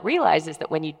you might not realize is that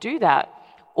when you do that,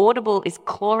 Audible is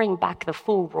clawing back the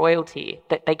full royalty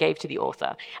that they gave to the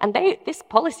author. And this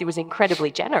policy was incredibly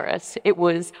generous. It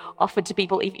was offered to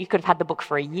people. You could have had the book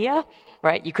for a year,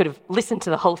 right? You could have listened to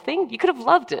the whole thing. You could have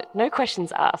loved it. No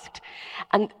questions asked.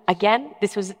 And again,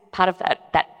 this was part of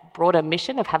that broader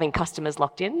mission of having customers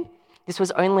locked in. This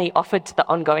was only offered to the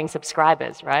ongoing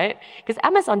subscribers, right? Because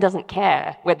Amazon doesn't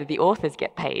care whether the authors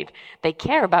get paid. They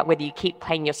care about whether you keep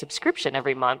paying your subscription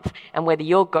every month and whether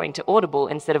you're going to Audible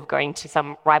instead of going to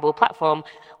some rival platform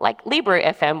like Libro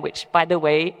FM, which, by the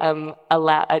way,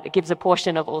 gives a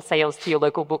portion of all sales to your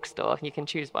local bookstore. You can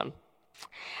choose one.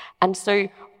 And so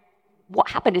what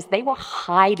happened is they were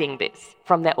hiding this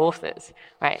from their authors,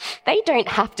 right? They don't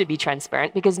have to be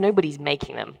transparent because nobody's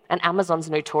making them, and Amazon's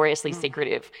notoriously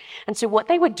secretive. And so what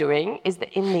they were doing is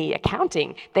that in the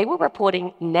accounting, they were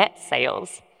reporting net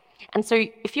sales. And so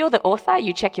if you're the author,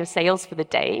 you check your sales for the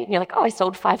day, and you're like, oh, I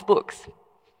sold 5 books.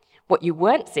 What you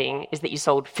weren't seeing is that you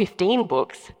sold 15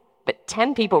 books, but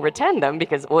 10 people returned them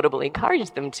because Audible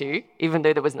encouraged them to, even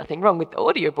though there was nothing wrong with the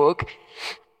audiobook.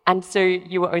 And so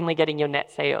you were only getting your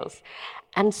net sales.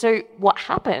 And so what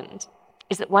happened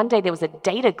is that one day there was a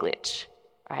data glitch,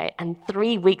 right? And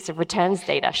 3 weeks of returns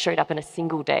data showed up in a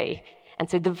single day. And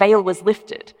so the veil was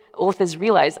lifted. Authors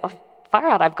realized, oh, far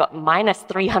out, I've got minus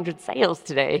 300 sales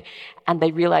today. And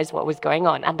they realized what was going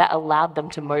on. And that allowed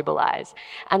them to mobilize.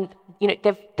 And, you know,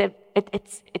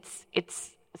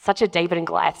 it's such a David and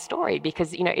Goliath story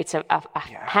because, you know, it's a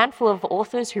handful of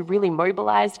authors who really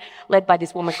mobilized, led by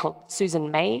this woman called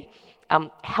Susan May,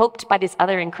 helped by this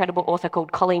other incredible author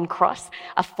called Colleen Cross,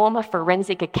 a former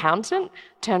forensic accountant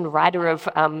turned writer of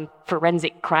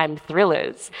forensic crime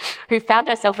thrillers, who found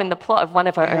herself in the plot of one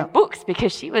of her own books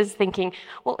because she was thinking,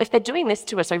 well, if they're doing this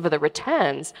to us over the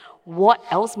returns, what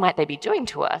else might they be doing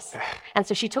to us? And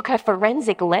so she took her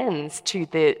forensic lens to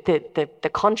the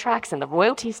contracts and the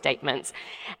royalty statements,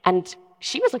 and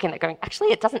she was looking at it going, actually,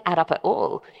 it doesn't add up at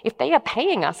all. If they are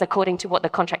paying us according to what the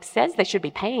contract says they should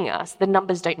be paying us, the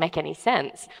numbers don't make any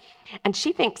sense. And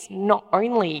she thinks not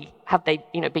only have they,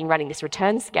 you know, been running this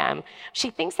return scam, she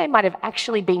thinks they might have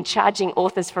actually been charging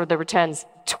authors for the returns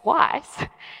twice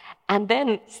and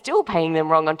then still paying them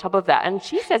wrong on top of that. And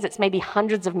she says it's maybe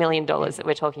hundreds of $1 million that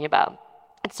we're talking about.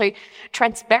 And so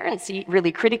transparency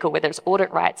really critical, whether it's audit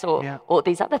rights or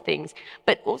these other things,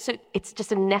 but also it's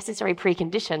just a necessary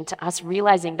precondition to us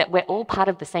realizing that we're all part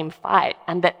of the same fight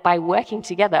and that by working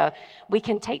together, we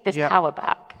can take this power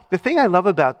back. The thing I love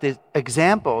about these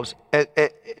examples,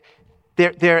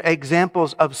 they're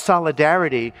examples of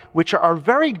solidarity, which are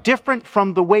very different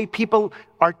from the way people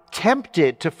are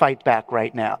tempted to fight back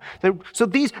right now. So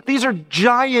these are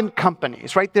giant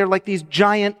companies, right? They're like these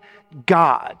giant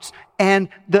gods. And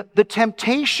the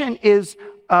temptation is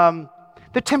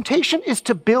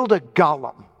to build a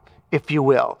golem, if you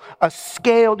will. A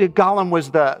golem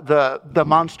was the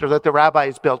monster that the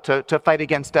rabbis built to fight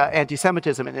against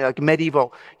anti-Semitism in like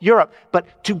medieval Europe.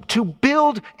 But to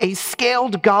build a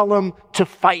scaled golem to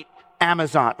fight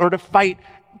Amazon or to fight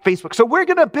Facebook. So we're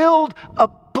going to build a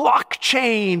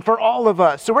blockchain for all of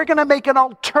us. So we're going to make an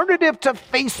alternative to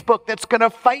Facebook that's going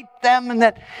to fight them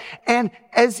and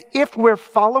as if we're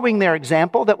following their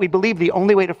example that we believe the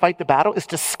only way to fight the battle is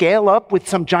to scale up with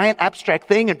some giant abstract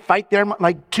thing and fight them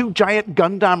like 2 giant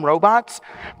Gundam robots.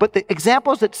 But the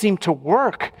examples that seem to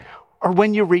work are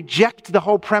when you reject the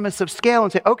whole premise of scale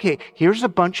and say, okay, here's a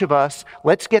bunch of us,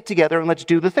 let's get together and let's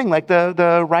do the thing. Like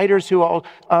the writers who all,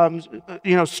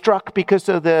 struck because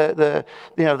of the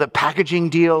packaging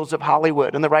deals of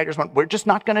Hollywood, and the writers went, we're just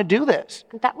not going to do this.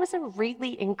 That was a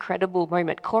really incredible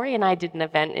moment. Corey and I did an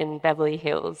event in Beverly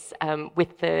Hills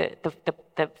with the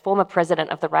former president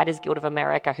of the Writers Guild of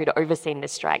America who'd overseen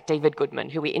this strike, David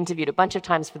Goodman, who we interviewed a bunch of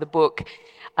times for the book,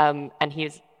 and he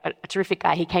was a terrific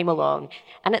guy. He came along.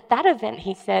 And at that event,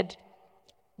 he said,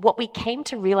 what we came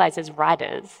to realize as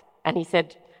writers, and he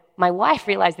said, my wife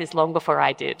realized this long before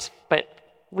I did, but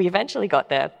we eventually got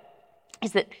there,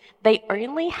 is that they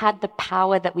only had the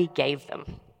power that we gave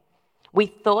them. We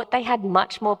thought they had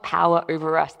much more power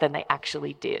over us than they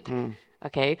actually did,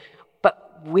 okay?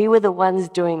 But we were the ones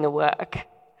doing the work.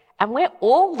 And we're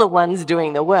all the ones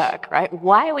doing the work, right?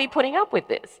 Why are we putting up with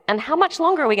this? And how much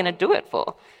longer are we going to do it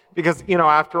for? Because,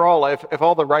 after all, if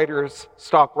all the writers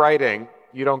stop writing,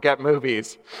 you don't get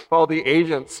movies. If all the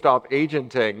agents stop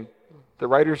agenting, the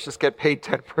writers just get paid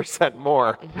 10%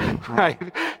 more,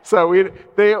 right? So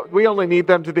we only need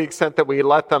them to the extent that we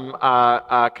let them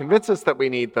convince us that we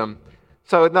need them.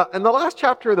 So in the last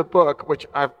chapter of the book, which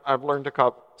I've learned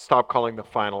to stop calling the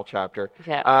final chapter.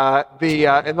 Yeah.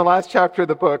 In the last chapter of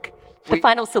the book, the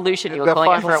final solution you were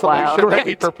calling it for a while. The final solution that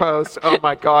we proposed. Oh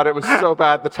my God, it was so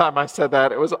bad the time I said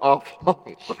that. It was awful.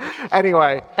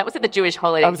 Anyway. That was at the Jewish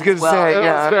holidays. I was going to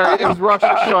say, it was Rosh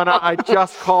Hashanah. I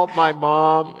just called my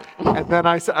mom, and then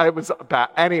I said I was bad.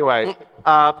 Anyway,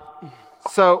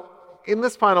 so in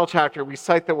this final chapter, we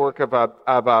cite the work of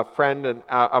a friend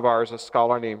of ours, a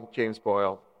scholar named James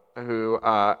Boyle, who,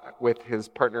 with his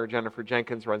partner Jennifer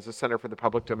Jenkins, runs the Center for the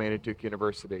Public Domain at Duke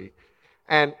University.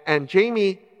 And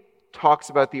Jamie talks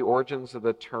about the origins of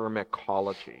the term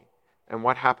ecology and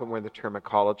what happened when the term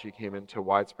ecology came into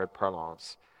widespread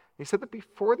parlance. He said that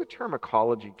before the term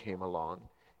ecology came along,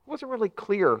 it wasn't really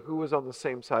clear who was on the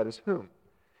same side as whom.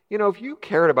 If you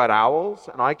cared about owls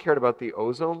and I cared about the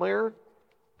ozone layer,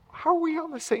 how are we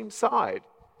on the same side?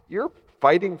 You're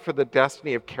fighting for the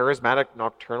destiny of charismatic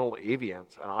nocturnal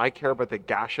avians, and I care about the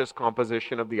gaseous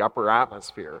composition of the upper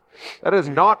atmosphere. That is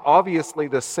not obviously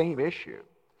the same issue.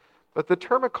 But the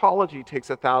term ecology takes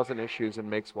 1,000 issues and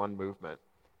makes one movement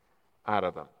out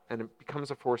of them, and it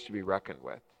becomes a force to be reckoned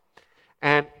with.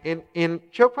 And in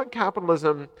Choke Point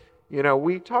Capitalism,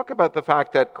 we talk about the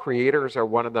fact that creators are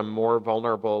one of the more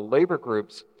vulnerable labor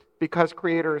groups because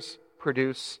creators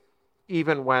produce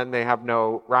even when they have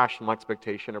no rational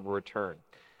expectation of a return.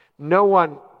 No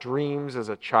one dreams as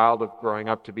a child of growing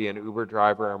up to be an Uber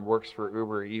driver and works for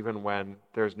Uber even when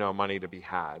there's no money to be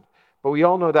had. But we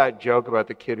all know that joke about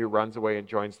the kid who runs away and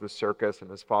joins the circus and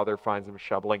his father finds him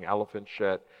shoveling elephant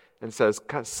shit and says,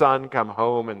 son, come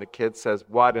home. And the kid says,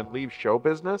 what, and leave show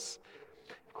business?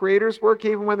 Creators work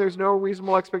even when there's no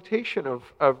reasonable expectation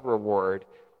of reward.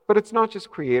 But it's not just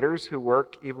creators who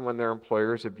work even when their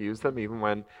employers abuse them, even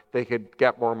when they could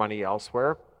get more money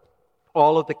elsewhere.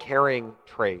 All of the caring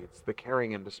trades, the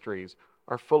caring industries,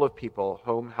 are full of people,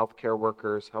 home healthcare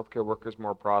workers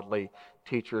more broadly,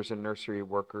 teachers and nursery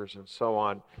workers and so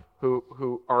on,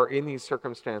 who are in these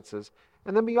circumstances.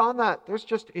 And then beyond that, there's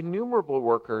just innumerable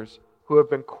workers who have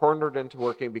been cornered into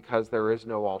working because there is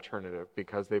no alternative,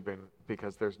 because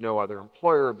there's no other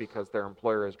employer, because their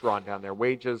employer has drawn down their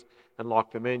wages and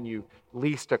locked them in. You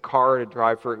leased a car to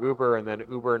drive for Uber, and then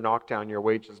Uber knocked down your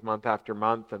wages month after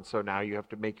month, and so now you have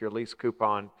to make your lease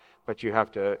coupon, but you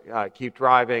have to keep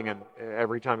driving, and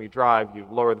every time you drive, you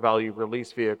lower the value of your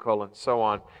lease vehicle, and so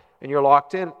on, and you're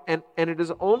locked in. And it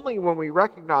is only when we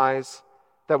recognize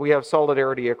that we have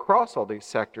solidarity across all these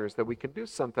sectors that we can do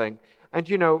something.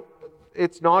 And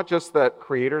it's not just that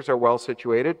creators are well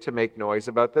situated to make noise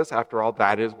about this. After all,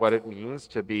 that is what it means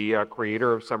to be a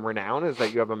creator of some renown, is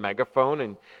that you have a megaphone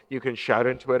and you can shout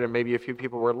into it and maybe a few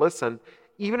people will listen.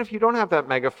 Even if you don't have that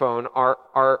megaphone,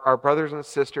 our brothers and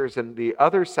sisters in the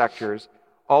other sectors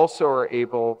also are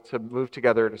able to move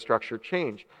together to structure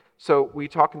change. So we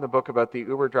talk in the book about the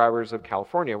Uber drivers of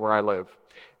California, where I live.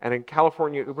 And in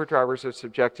California, Uber drivers are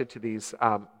subjected to these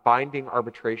binding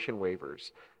arbitration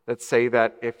waivers that say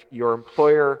that if your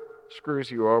employer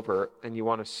screws you over and you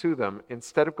want to sue them,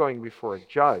 instead of going before a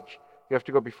judge, you have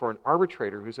to go before an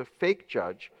arbitrator who's a fake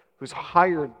judge, who's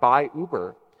hired by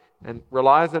Uber and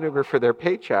relies on Uber for their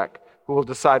paycheck, who will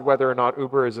decide whether or not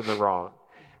Uber is in the wrong.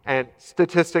 And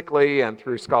statistically and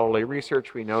through scholarly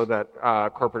research, we know that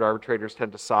corporate arbitrators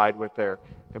tend to side with their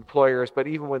employers, but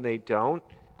even when they don't,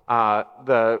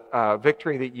 the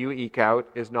victory that you eke out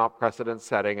is not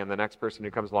precedent-setting, and the next person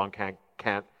who comes along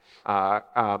can't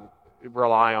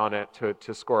rely on it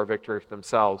to score a victory for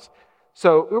themselves.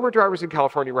 So Uber drivers in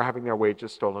California were having their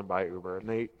wages stolen by Uber,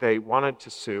 and they wanted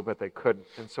to sue, but they couldn't.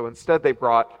 And so instead they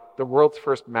brought the world's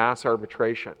first mass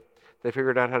arbitration. They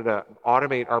figured out how to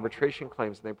automate arbitration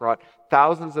claims, and they brought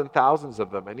thousands and thousands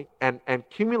of them. And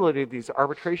cumulatively, these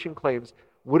arbitration claims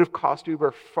would have cost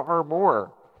Uber far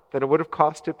more than it would have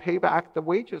cost to pay back the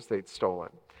wages they'd stolen.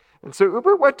 And so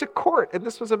Uber went to court, and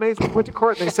this was amazing. Went to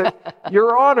court, and they said,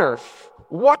 Your Honor,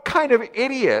 what kind of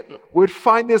idiot would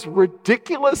find this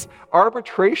ridiculous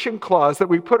arbitration clause that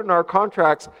we put in our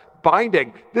contracts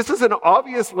binding. This is an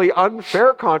obviously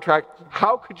unfair contract.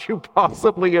 How could you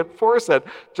possibly enforce it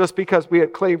just because we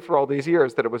had claimed for all these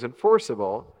years that it was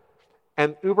enforceable?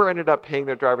 And Uber ended up paying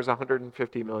their drivers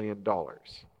 $150 million.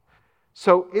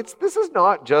 So this is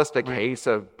not just a case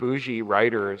of bougie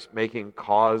writers making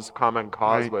common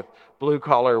cause with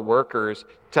blue-collar workers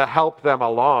to help them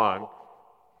along.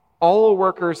 All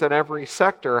workers in every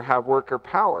sector have worker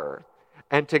power.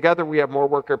 And together we have more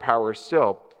worker power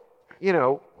still. You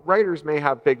know, writers may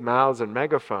have big mouths and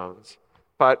megaphones,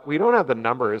 but we don't have the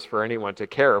numbers for anyone to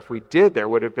care. If we did, there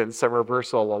would have been some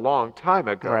reversal a long time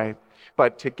ago. Right.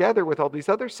 But together with all these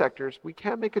other sectors, we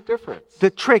can make a difference. The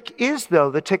trick is,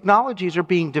 though, the technologies are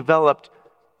being developed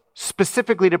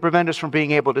specifically to prevent us from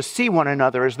being able to see one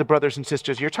another as the brothers and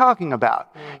sisters you're talking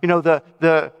about. You know,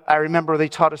 I remember they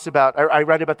taught us about, I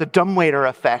read about the dumbwaiter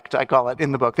effect, I call it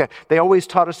in the book. They always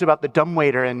taught us about the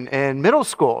dumbwaiter in middle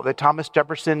school, that Thomas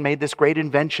Jefferson made this great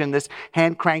invention, this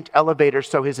hand-cranked elevator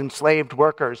so his enslaved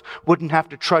workers wouldn't have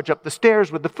to trudge up the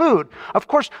stairs with the food. Of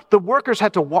course, the workers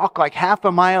had to walk like half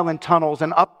a mile in tunnels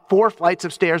and up 4 flights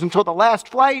of stairs until the last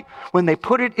flight, when they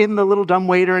put it in the little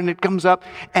dumbwaiter and it comes up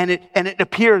and it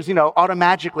appears, you know,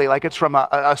 automatically like it's from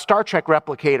a Star Trek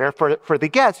replicator for the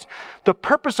guests. The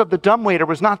purpose of the dumbwaiter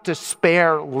was not to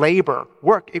spare labor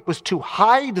work. It was to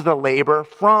hide the labor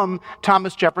from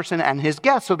Thomas Jefferson and his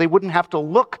guests so they wouldn't have to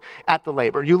look at the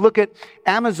labor. You look at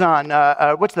Amazon,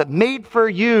 made for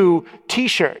you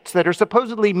t-shirts that are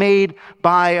supposedly made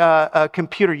by a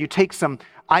computer. You take some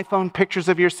iPhone pictures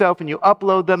of yourself and you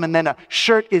upload them, and then a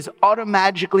shirt is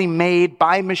automatically made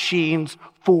by machines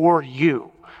for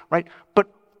you, right? But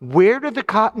where did the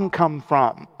cotton come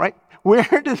from, right?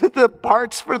 Where did the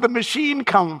parts for the machine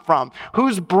come from?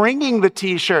 Who's bringing the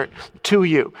t-shirt to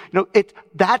you? You know,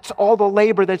 that's all the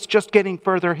labor that's just getting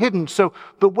further hidden. So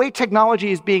the way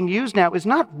technology is being used now is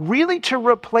not really to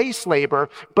replace labor,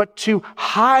 but to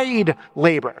hide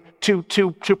labor, to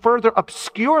further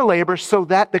obscure labor so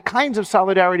that the kinds of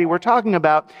solidarity we're talking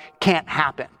about can't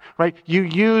happen. Right? You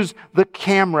use the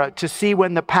camera to see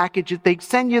when the package, they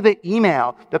send you the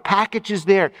email, the package is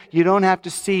there. You don't have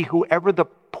to see whoever the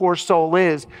poor soul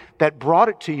is that brought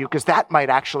it to you, because that might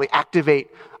actually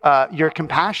activate your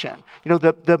compassion. You know,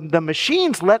 the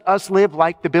machines let us live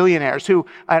like the billionaires who,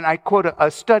 and I quote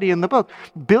a study in the book,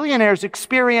 billionaires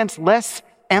experience less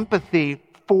empathy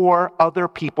for other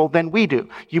people than we do.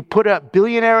 You put a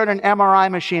billionaire in an MRI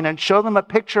machine and show them a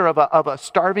picture of a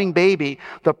starving baby.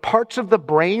 The parts of the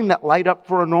brain that light up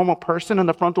for a normal person in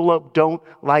the frontal lobe don't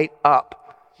light up.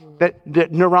 That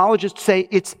neurologists say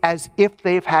it's as if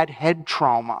they've had head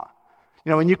trauma.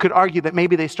 You know, and you could argue that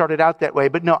maybe they started out that way,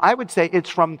 but no, I would say it's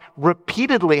from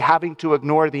repeatedly having to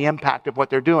ignore the impact of what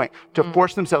they're doing, to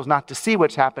force themselves not to see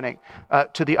what's happening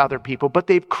to the other people. But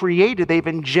they've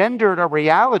engendered a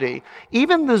reality,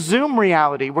 even the Zoom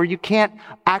reality, where you can't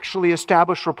actually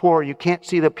establish rapport. You can't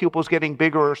see the pupils getting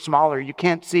bigger or smaller. You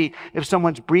can't see if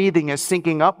someone's breathing is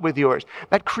syncing up with yours.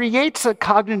 That creates a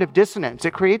cognitive dissonance.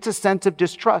 It creates a sense of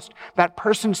distrust. That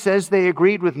person says they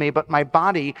agreed with me, but my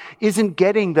body isn't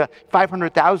getting the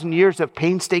 500,000 years of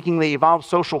painstakingly evolved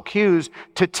social cues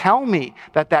to tell me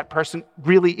that person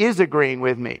really is agreeing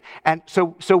with me. And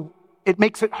so it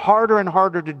makes it harder and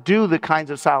harder to do the kinds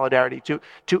of solidarity,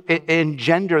 to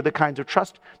engender the kinds of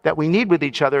trust that we need with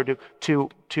each other to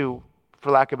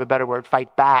for lack of a better word,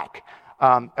 fight back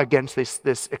against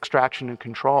this extraction and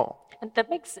control. And that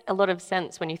makes a lot of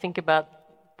sense when you think about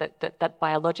that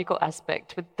biological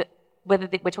aspect, with whether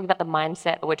we're talking about the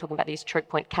mindset or we're talking about these choke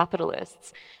point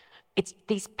capitalists. It's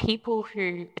these people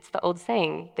who, it's the old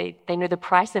saying, they know the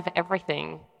price of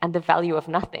everything and the value of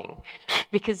nothing.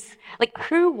 Because, like,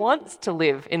 who wants to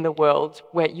live in the world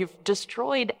where you've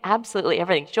destroyed absolutely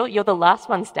everything? Sure, you're the last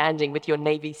one standing with your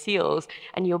Navy SEALs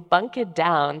and you're bunkered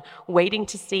down waiting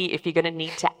to see if you're going to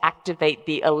need to activate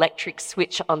the electric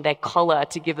switch on their collar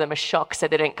to give them a shock so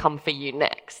they don't come for you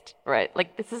next, right?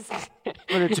 Like, this is... But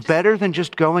it's better than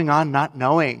just going on not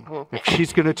knowing if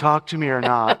she's going to talk to me or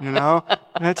not, you know?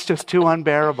 That's just too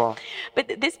unbearable.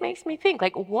 But this makes me think,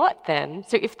 like, what then?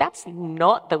 So if that's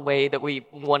not the way that we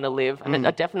want to live, and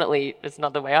it definitely is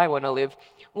not the way I want to live,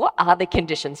 what are the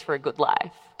conditions for a good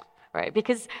life? Right?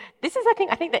 Because this is,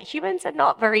 I think that humans are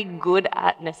not very good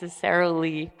at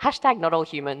necessarily, #not all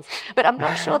humans, but I'm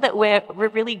not sure that we're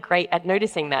really great at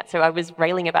noticing that. So I was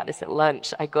railing about this at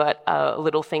lunch. I got a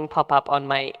little thing pop up on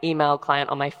my email client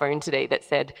on my phone today that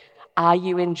said, "Are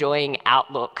you enjoying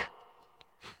Outlook?"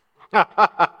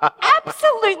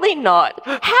 Absolutely not.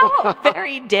 How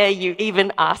very dare you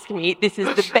even ask me? This is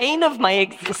the bane of my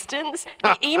existence.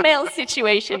 The email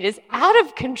situation is out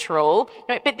of control.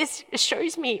 Right? But this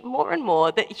shows me more and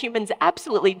more that humans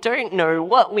absolutely don't know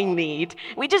what we need.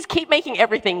 We just keep making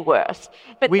everything worse.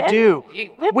 But We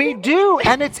do.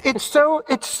 And it's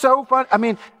so fun. I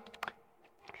mean,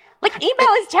 like, email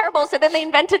is terrible, so then they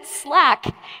invented Slack.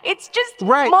 It's just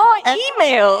Right. more And-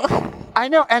 email. I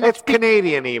know, and It's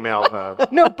Canadian email, though.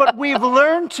 no, but we've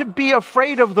learned to be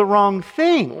afraid of the wrong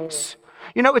things.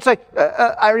 You know, it's like,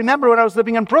 I remember when I was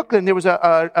living in Brooklyn, there was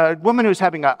a woman who was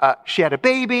having she had a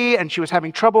baby and she was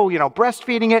having trouble,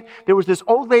 breastfeeding it. There was this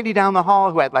old lady down the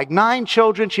hall who had like 9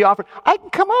 children. She offered, I can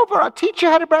come over. I'll teach you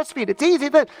how to breastfeed. It's easy.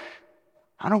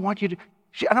 I don't want you to.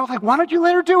 And I was like, why don't you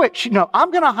let her do it? No,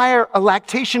 I'm going to hire a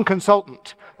lactation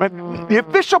consultant, right? The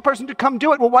official person to come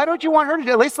do it. Well, why don't you want her to do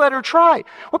it? At least let her try.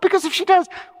 Well, because if she does,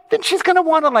 then she's going to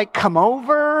want to come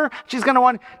over. She's going to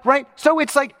want, right? So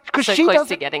it's like, because So she close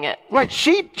doesn't, to getting it. right?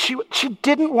 She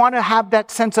didn't want to have that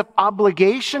sense of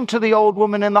obligation to the old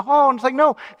woman in the hall. And it's like,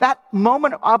 no, that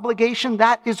moment of obligation,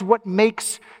 that is what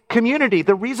makes community.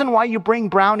 The reason why you bring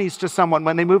brownies to someone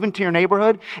when they move into your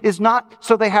neighborhood is not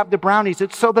so they have the brownies.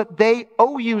 It's so that they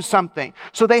owe you something.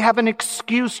 So they have an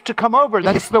excuse to come over.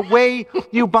 That's the way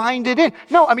you bind it in.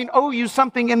 No, I mean, owe you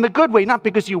something in the good way, not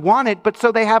because you want it, but so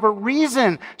they have a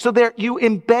reason. So you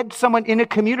embed someone in a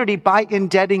community by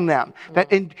indebting them,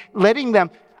 letting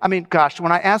them. I mean, gosh,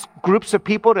 when I ask groups of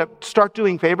people to start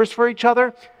doing favors for each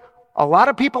other, a lot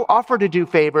of people offer to do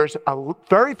favors.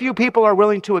 Very few people are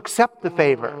willing to accept the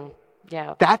favor.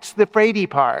 Yeah. That's the fraidy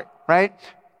part, right?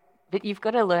 But you've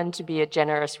got to learn to be a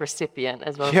generous recipient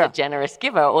as well as Yeah. a generous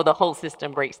giver, or the whole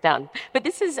system breaks down. But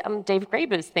this is Dave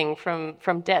Graeber's thing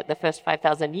from Debt, the first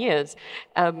 5,000 years.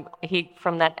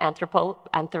 From that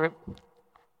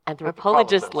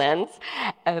anthropologist lens.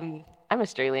 I'm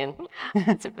Australian.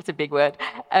 It's a big word.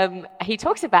 He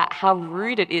talks about how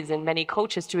rude it is in many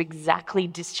cultures to exactly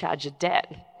discharge a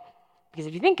debt. Because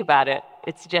if you think about it,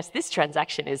 it suggests this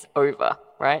transaction is over,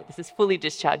 right? This is fully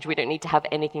discharged. We don't need to have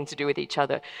anything to do with each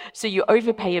other. So you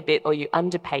overpay a bit or you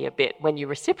underpay a bit when you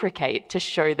reciprocate to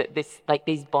show that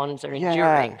these bonds are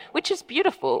enduring, which is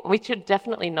beautiful. We should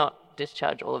definitely not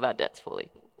discharge all of our debts fully.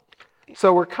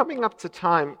 So we're coming up to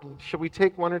time. Should we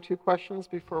take 1 or 2 questions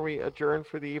before we adjourn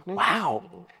for the evening? Wow.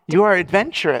 You are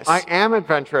adventurous. I am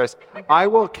adventurous. I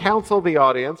will counsel the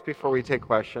audience before we take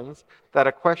questions that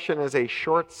a question is a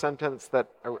short sentence that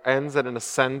ends in an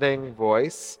ascending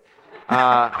voice.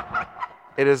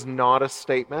 It is not a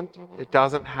statement. It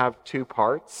doesn't have 2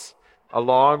 parts. A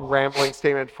long, rambling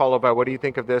statement followed by, what do you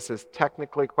think of this, is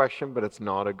technically a question, but it's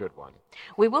not a good one.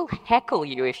 We will heckle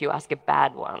you if you ask a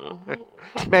bad one.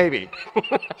 Maybe.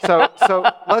 So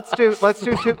let's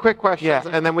do 2 quick questions,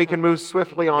 and then we can move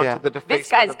swiftly on to the defacement. This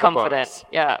guy's of the confident. books.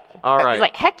 Yeah. All right. He's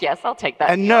like, heck yes, I'll take that.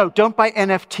 and no, don't buy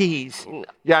NFTs.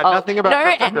 Yeah, nothing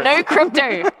about no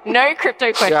crypto. No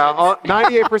crypto questions. Yeah,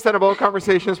 98% of all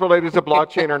conversations related to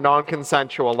blockchain are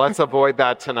non-consensual. Let's avoid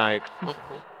that tonight.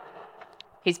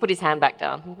 He's put his hand back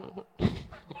down.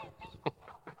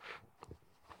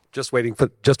 Just waiting for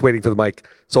the mic.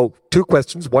 So 2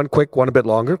 questions, 1 quick, 1 a bit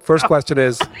longer. First question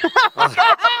is,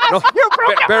 no,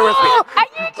 bear with me.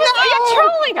 You're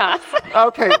trolling us.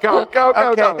 Okay, go.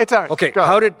 It's all right. Okay,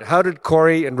 how did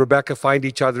Corey and Rebecca find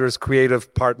each other as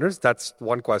creative partners? That's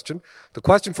 1 question. The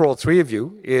question for all 3 of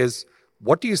you is,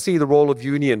 what do you see the role of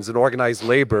unions and organized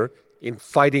labor in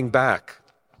fighting back?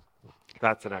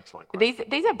 That's an excellent question.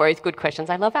 These are both good questions.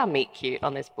 I love our meet cute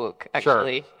on this book,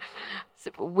 actually. Sure.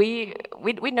 So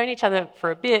we'd known each other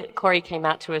for a bit. Corey came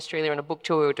out to Australia on a book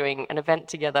tour. We were doing an event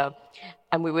together,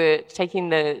 and we were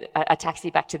taking a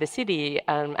taxi back to the city.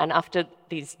 And after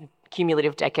these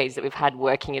cumulative decades that we've had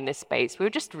working in this space, we were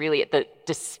just really at the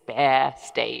despair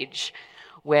stage,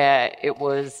 where it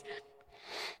was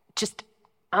just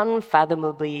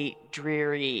unfathomably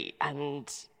dreary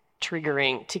and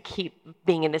triggering to keep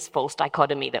being in this false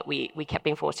dichotomy that we kept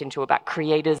being forced into about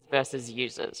creators versus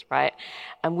users, right?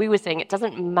 And we were saying it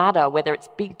doesn't matter whether it's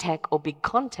big tech or big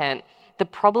content. The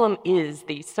problem is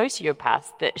these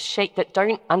sociopaths that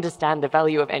don't understand the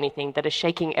value of anything, that are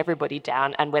shaking everybody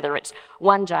down, and whether it's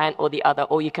one giant or the other,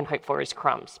 all you can hope for is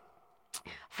crumbs.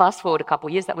 Fast forward a couple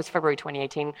of years, that was February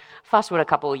 2018. Fast forward a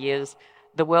couple of years,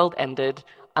 the world ended.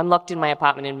 I'm locked in my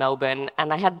apartment in Melbourne,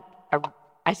 and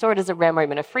I saw it as a rare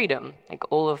moment of freedom.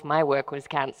 Like, all of my work was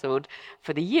cancelled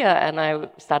for the year, and I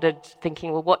started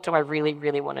thinking, well, what do I really,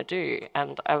 really want to do?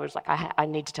 And I was like, I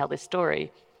need to tell this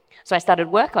story. So I started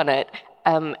work on it,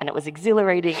 and it was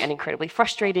exhilarating and incredibly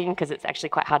frustrating because it's actually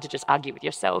quite hard to just argue with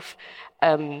yourself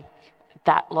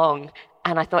that long.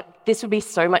 And I thought this would be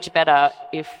so much better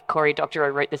if Cory Doctorow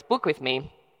wrote this book with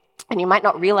me. And you might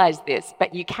not realize this,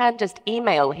 but you can just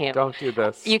email him. Don't do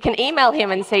this. You can email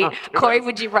him and say, Cory,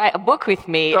 would you write a book with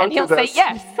me? Don't and he'll do say this.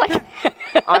 yes.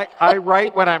 I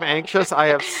write when I'm anxious. I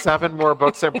have 7 more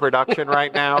books in production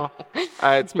right now.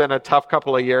 It's been a tough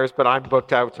couple of years, but I'm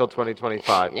booked out till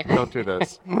 2025. Don't do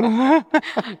this.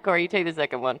 Cory, you take the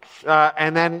second one.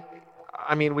 And then,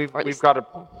 I mean, we've got a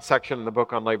section in the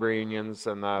book on labor unions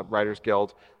and the Writers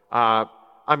Guild.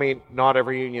 I mean, not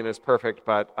every union is perfect,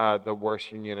 but the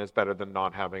worst union is better than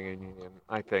not having a union,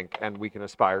 I think, and we can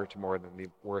aspire to more than the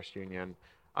worst union.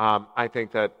 I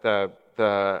think that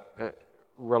the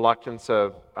reluctance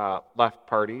of left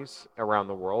parties around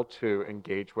the world to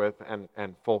engage with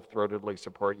and full-throatedly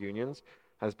support unions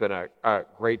has been a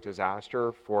great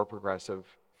disaster for progressive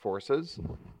forces.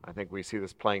 I think we see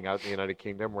this playing out in the United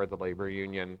Kingdom, where the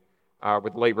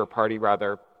Labour Party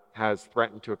has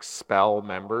threatened to expel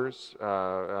members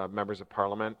of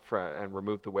parliament and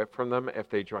remove the whip from them if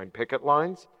they join picket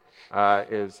lines.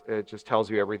 It just tells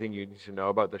you everything you need to know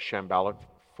about the shambolic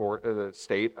the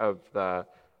state of the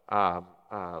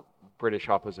British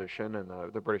opposition and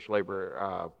the British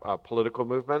Labour political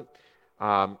movement.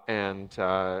 As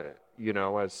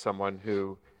someone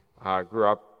who grew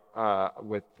up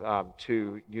with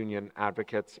 2 union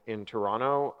advocates in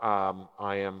Toronto,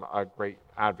 I am a great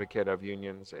advocate of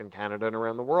unions in Canada and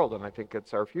around the world, and I think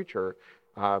it's our future.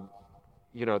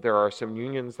 There are some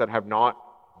unions that have not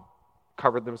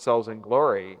covered themselves in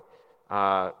glory.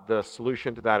 The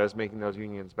solution to that is making those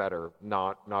unions better,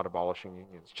 not abolishing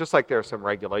unions. Just like there are some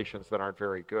regulations that aren't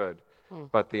very good,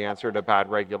 but the answer to bad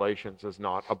regulations is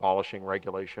not abolishing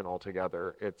regulation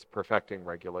altogether. It's perfecting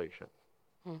regulation.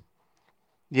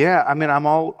 Yeah, I mean, I'm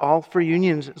all for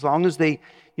unions as long as they,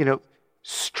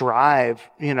 strive,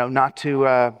 not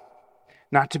to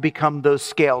become those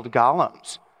scaled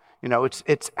golems.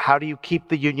 It's how do you keep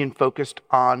the union focused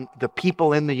on the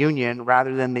people in the union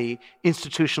rather than the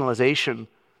institutionalization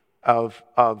of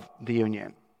the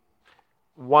union.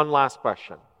 One last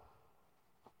question.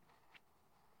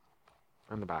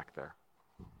 In the back there.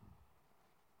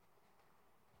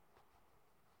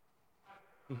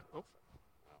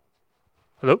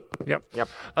 Hello? Yep. Yep.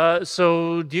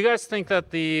 So do you guys think that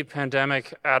the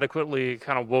pandemic adequately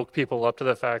kind of woke people up to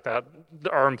the fact that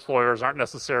our employers aren't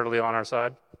necessarily on our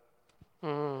side?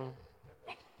 Well,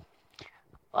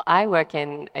 I work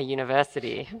in a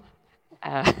university,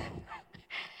 and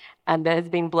there's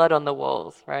been blood on the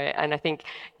walls, right? And I think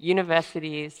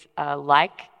universities,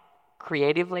 like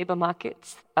creative labor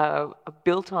markets, are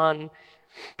built on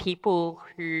people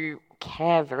who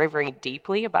care very, very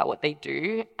deeply about what they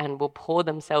do and will pour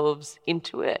themselves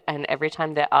into it. And every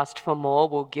time they're asked for more,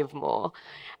 will give more.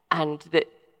 And that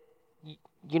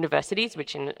universities,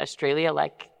 which in Australia,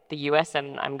 like the US,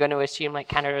 and I'm going to assume like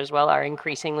Canada as well, are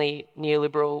increasingly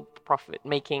neoliberal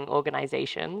profit-making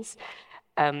organizations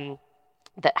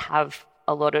that have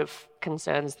a lot of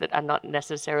concerns that are not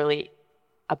necessarily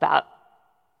about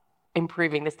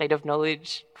improving the state of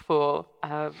knowledge for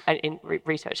in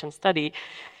research and study.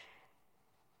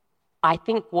 I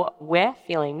think what we're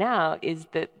feeling now is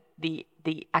that the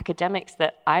academics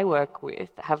that I work with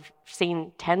have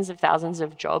seen tens of thousands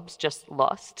of jobs just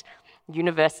lost.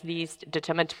 Universities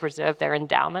determined to preserve their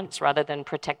endowments rather than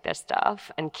protect their staff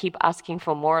and keep asking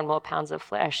for more and more pounds of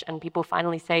flesh. And people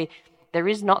finally say, there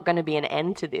is not going to be an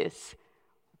end to this,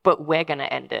 but we're going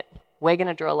to end it. We're going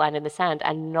to draw a line in the sand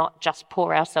and not just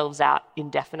pour ourselves out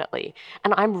indefinitely.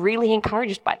 And I'm really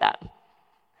encouraged by that,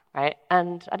 right?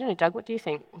 And I don't know, Doug, what do you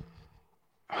think?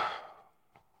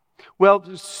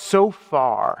 Well, so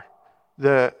far,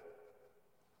 the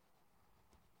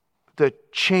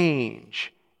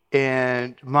change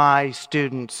in my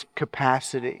students'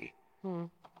 capacity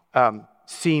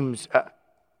seems...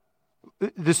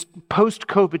 this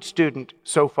post-COVID student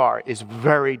so far is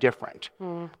very different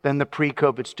than the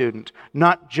pre-COVID student,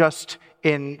 not just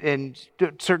in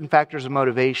certain factors of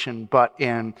motivation, but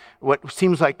in what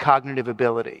seems like cognitive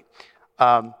ability.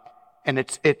 And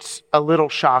it's a little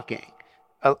shocking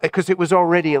because it was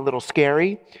already a little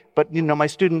scary. But my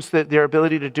students, their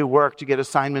ability to do work, to get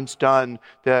assignments done,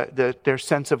 their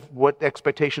sense of what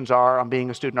expectations are on being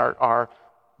a student are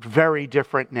very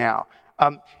different now.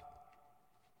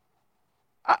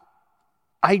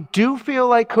 I do feel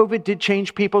like COVID did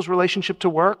change people's relationship to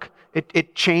work.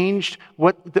 It changed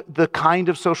what the kind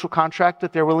of social contract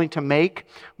that they're willing to make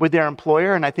with their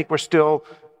employer, and I think we're still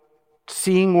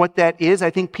seeing what that is. I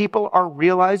think people are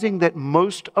realizing that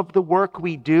most of the work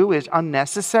we do is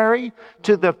unnecessary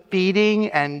to the feeding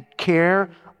and care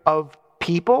of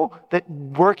people that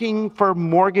working for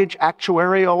mortgage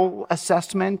actuarial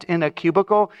assessment in a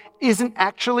cubicle isn't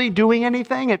actually doing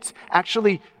anything. It's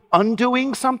actually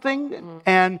undoing something.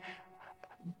 And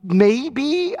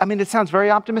maybe, I mean, it sounds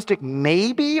very optimistic,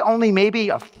 maybe, only maybe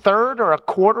a third or a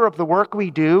quarter of the work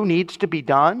we do needs to be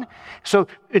done. So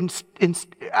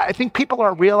I think people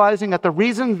are realizing that the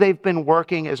reason they've been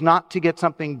working is not to get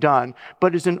something done,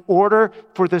 but is in order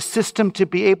for the system to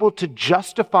be able to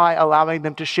justify allowing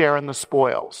them to share in the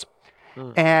spoils.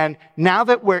 And now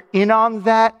that we're in on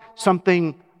that,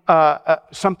 something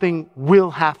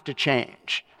will have to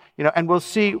change. And we'll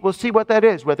see what that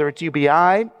is, whether it's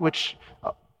UBI, which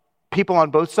people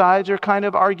on both sides are kind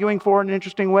of arguing for in an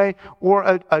interesting way,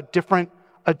 or a different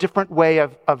way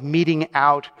of meting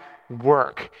out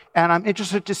work. And I'm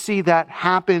interested to see that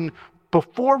happen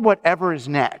before whatever is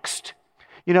next.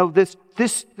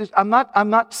 This I'm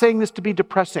not saying this to be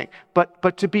depressing,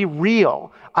 but to be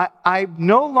real. I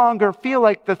no longer feel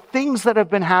like the things that have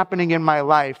been happening in my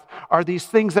life are these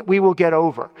things that we will get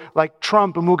over, like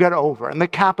Trump and we'll get over, and the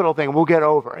Capitol thing we'll get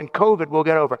over, and COVID we'll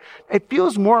get over. It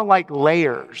feels more like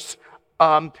layers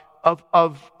of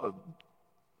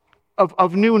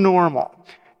new normal,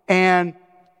 and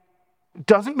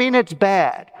doesn't mean it's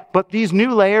bad. But these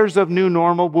new layers of new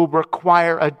normal will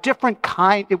require a different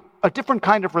kind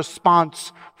of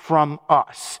response from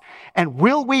us. And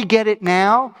will we get it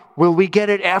now? Will we get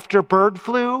it after bird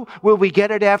flu? Will we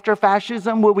get it after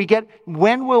fascism?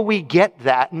 When will we get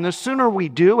that? And the sooner we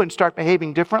do and start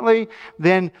behaving differently,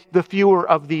 then the fewer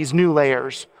of these new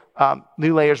layers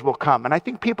will come. And I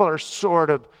think people are sort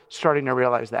of starting to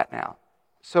realize that now.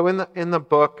 So in the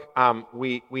book,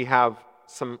 we have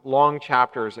some long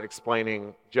chapters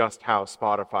explaining just how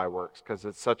Spotify works, because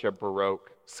it's such a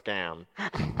Baroque scam.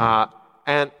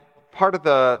 And part of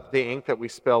the ink that we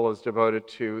spill is devoted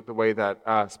to the way that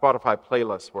Spotify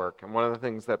playlists work. And one of the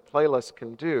things that playlists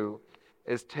can do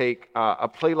is take a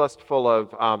playlist full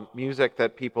of music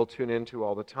that people tune into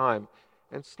all the time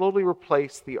and slowly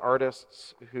replace the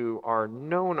artists who are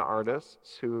known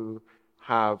artists who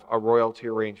have a royalty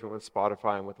arrangement with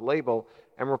Spotify and with the label,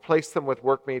 and replace them with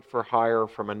work made for hire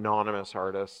from anonymous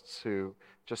artists who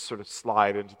just sort of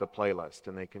slide into the playlist,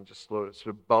 and they can just sort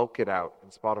of bulk it out,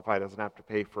 and Spotify doesn't have to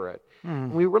pay for it.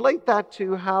 And we relate that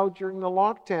to how during the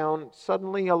lockdown,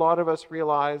 suddenly a lot of us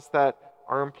realized that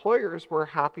our employers were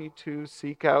happy to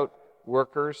seek out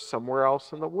workers somewhere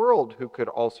else in the world who could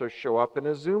also show up in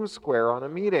a Zoom square on a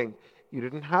meeting. You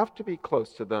didn't have to be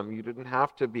close to them. You didn't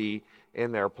have to be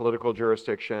in their political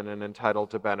jurisdiction and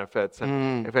entitled to benefits.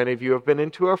 And if any of you have been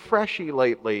into a Freshie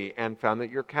lately and found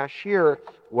that your cashier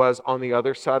was on the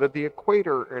other side of the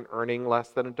equator and earning less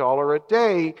than $1 a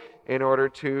day in order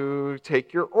to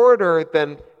take your order,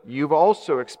 then you've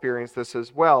also experienced this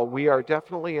as well. We are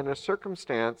definitely in a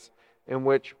circumstance in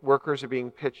which workers are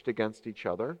being pitched against each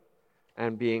other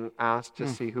and being asked to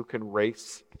see who can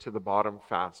race to the bottom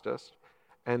fastest.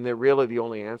 And really the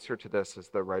only answer to this, as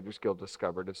the Writers Guild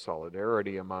discovered, is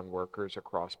solidarity among workers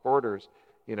across borders.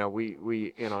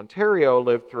 We in Ontario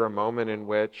lived through a moment in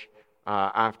which,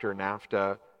 after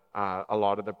NAFTA, a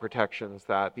lot of the protections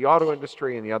that the auto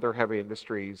industry and the other heavy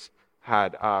industries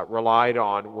had relied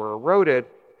on were eroded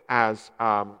as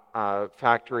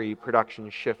factory production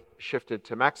shifted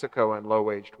to Mexico and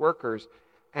low-waged workers.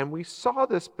 And we saw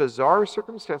this bizarre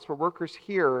circumstance where workers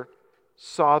here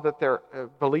saw that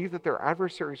believed that their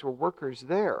adversaries were workers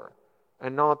there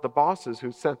and not the bosses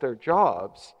who sent their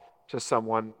jobs to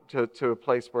someone to a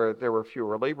place where there were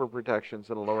fewer labor protections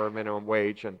and a lower minimum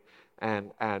wage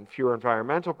and fewer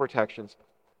environmental protections.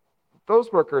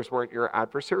 Those workers weren't your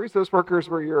adversaries. Those workers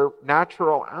were your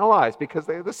natural allies because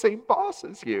they had the same boss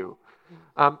as you.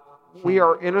 We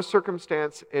are in a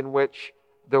circumstance in which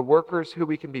the workers who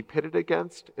we can be pitted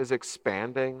against is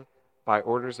expanding by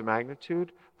orders of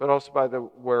magnitude, but also by the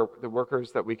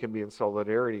workers that we can be in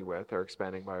solidarity with are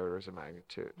expanding by orders of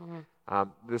magnitude.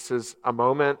 This is a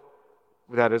moment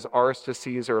that is ours to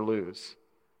seize or lose,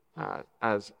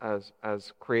 as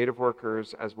creative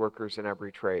workers, as workers in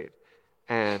every trade.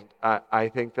 And I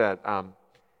think that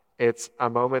it's a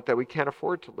moment that we can't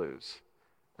afford to lose.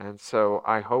 And so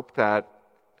I hope that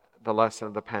the lesson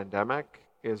of the pandemic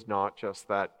is not just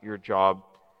that your job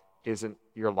isn't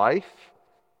your life,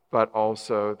 but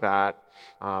also that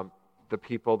the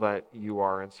people that you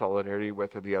are in solidarity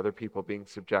with are the other people being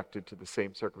subjected to the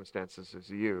same circumstances as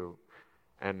you,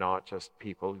 and not just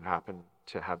people who happen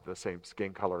to have the same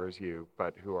skin color as you,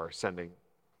 but who are sending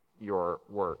your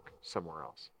work somewhere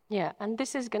else. Yeah, and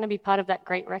this is going to be part of that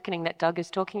great reckoning that Doug is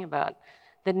talking about.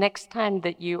 The next time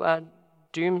that you are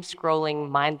doom scrolling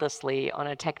mindlessly on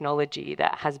a technology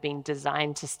that has been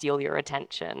designed to steal your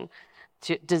attention,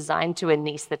 designed to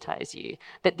anesthetize you,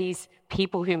 that these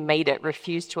people who made it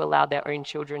refuse to allow their own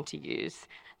children to use.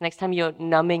 Next time you're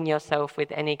numbing yourself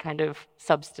with any kind of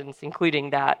substance, including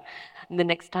that, the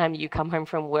next time you come home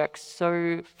from work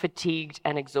so fatigued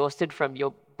and exhausted from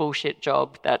your bullshit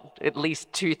job that at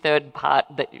least 2/3 part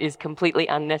that is completely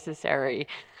unnecessary,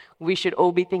 we should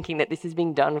all be thinking that this is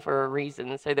being done for a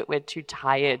reason, so that we're too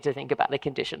tired to think about the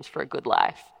conditions for a good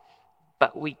life.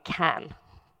 But we can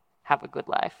have a good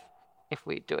life if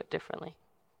we do it differently.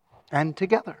 And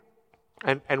together.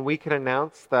 And we can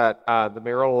announce that the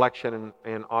mayoral election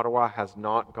in Ottawa has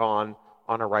not gone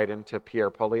on a write-in to Pierre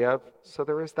Poilievre, so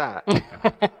there is that.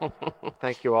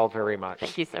 Thank you all very much.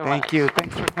 Thank you so much. Thank you.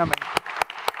 Thanks for coming.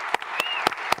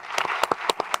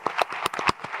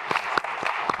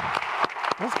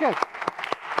 That's good.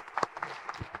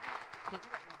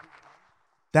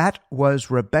 That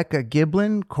was Rebecca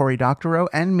Giblin, Cory Doctorow,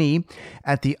 and me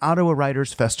at the Ottawa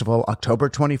Writers Festival, October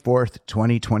 24th,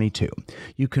 2022.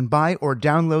 You can buy or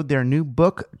download their new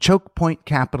book, Choke Point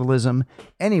Capitalism,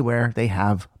 anywhere they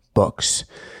have books.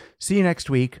 See you next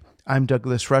week. I'm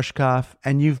Douglas Rushkoff,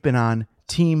 and you've been on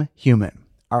Team Human,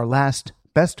 our last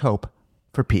best hope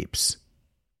for peeps.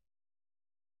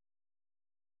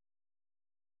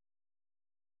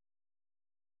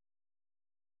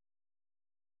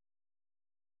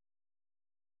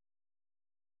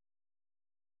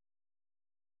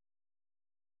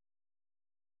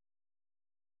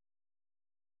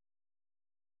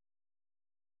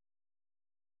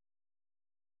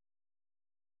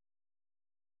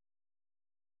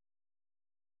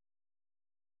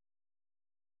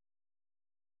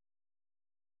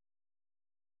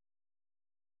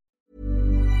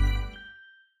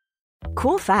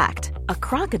 Cool fact, a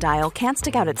crocodile can't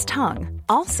stick out its tongue.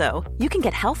 Also, you can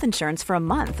get health insurance for a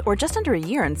month or just under a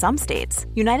year in some states.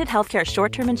 United Healthcare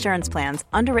short-term insurance plans,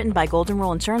 underwritten by Golden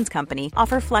Rule Insurance Company,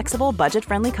 offer flexible,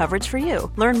 budget-friendly coverage for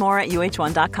you. Learn more at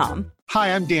UH1.com.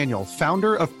 Hi, I'm Daniel,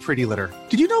 founder of Pretty Litter.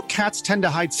 Did you know cats tend to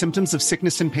hide symptoms of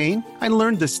sickness and pain? I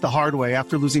learned this the hard way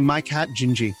after losing my cat,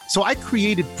 Gingy. So I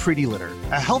created Pretty Litter,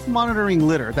 a health monitoring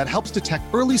litter that helps detect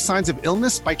early signs of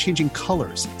illness by changing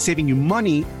colors, saving you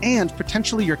money and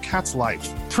potentially your cat's life.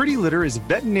 Pretty Litter is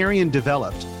veterinarian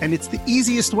developed, and it's the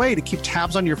easiest way to keep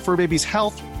tabs on your fur baby's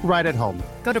health right at home.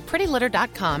 Go to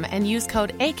prettylitter.com and use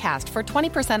code ACAST for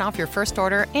 20% off your first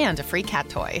order and a free cat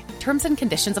toy. Terms and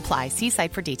conditions apply. See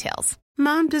site for details.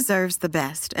 Mom deserves the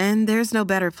best, and there's no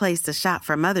better place to shop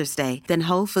for Mother's Day than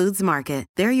Whole Foods Market.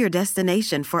 They're your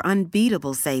destination for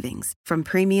unbeatable savings, from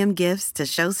premium gifts to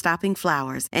show-stopping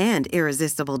flowers and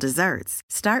irresistible desserts.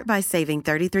 Start by saving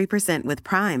 33% with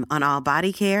Prime on all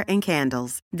body care and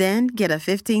candles. Then get a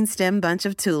 15-stem bunch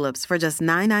of tulips for just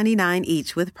 $9.99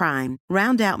 each with Prime.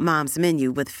 Round out Mom's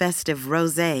menu with festive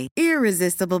rosé,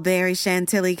 irresistible berry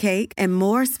chantilly cake, and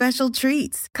more special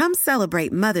treats. Come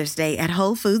celebrate Mother's Day at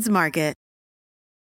Whole Foods Market.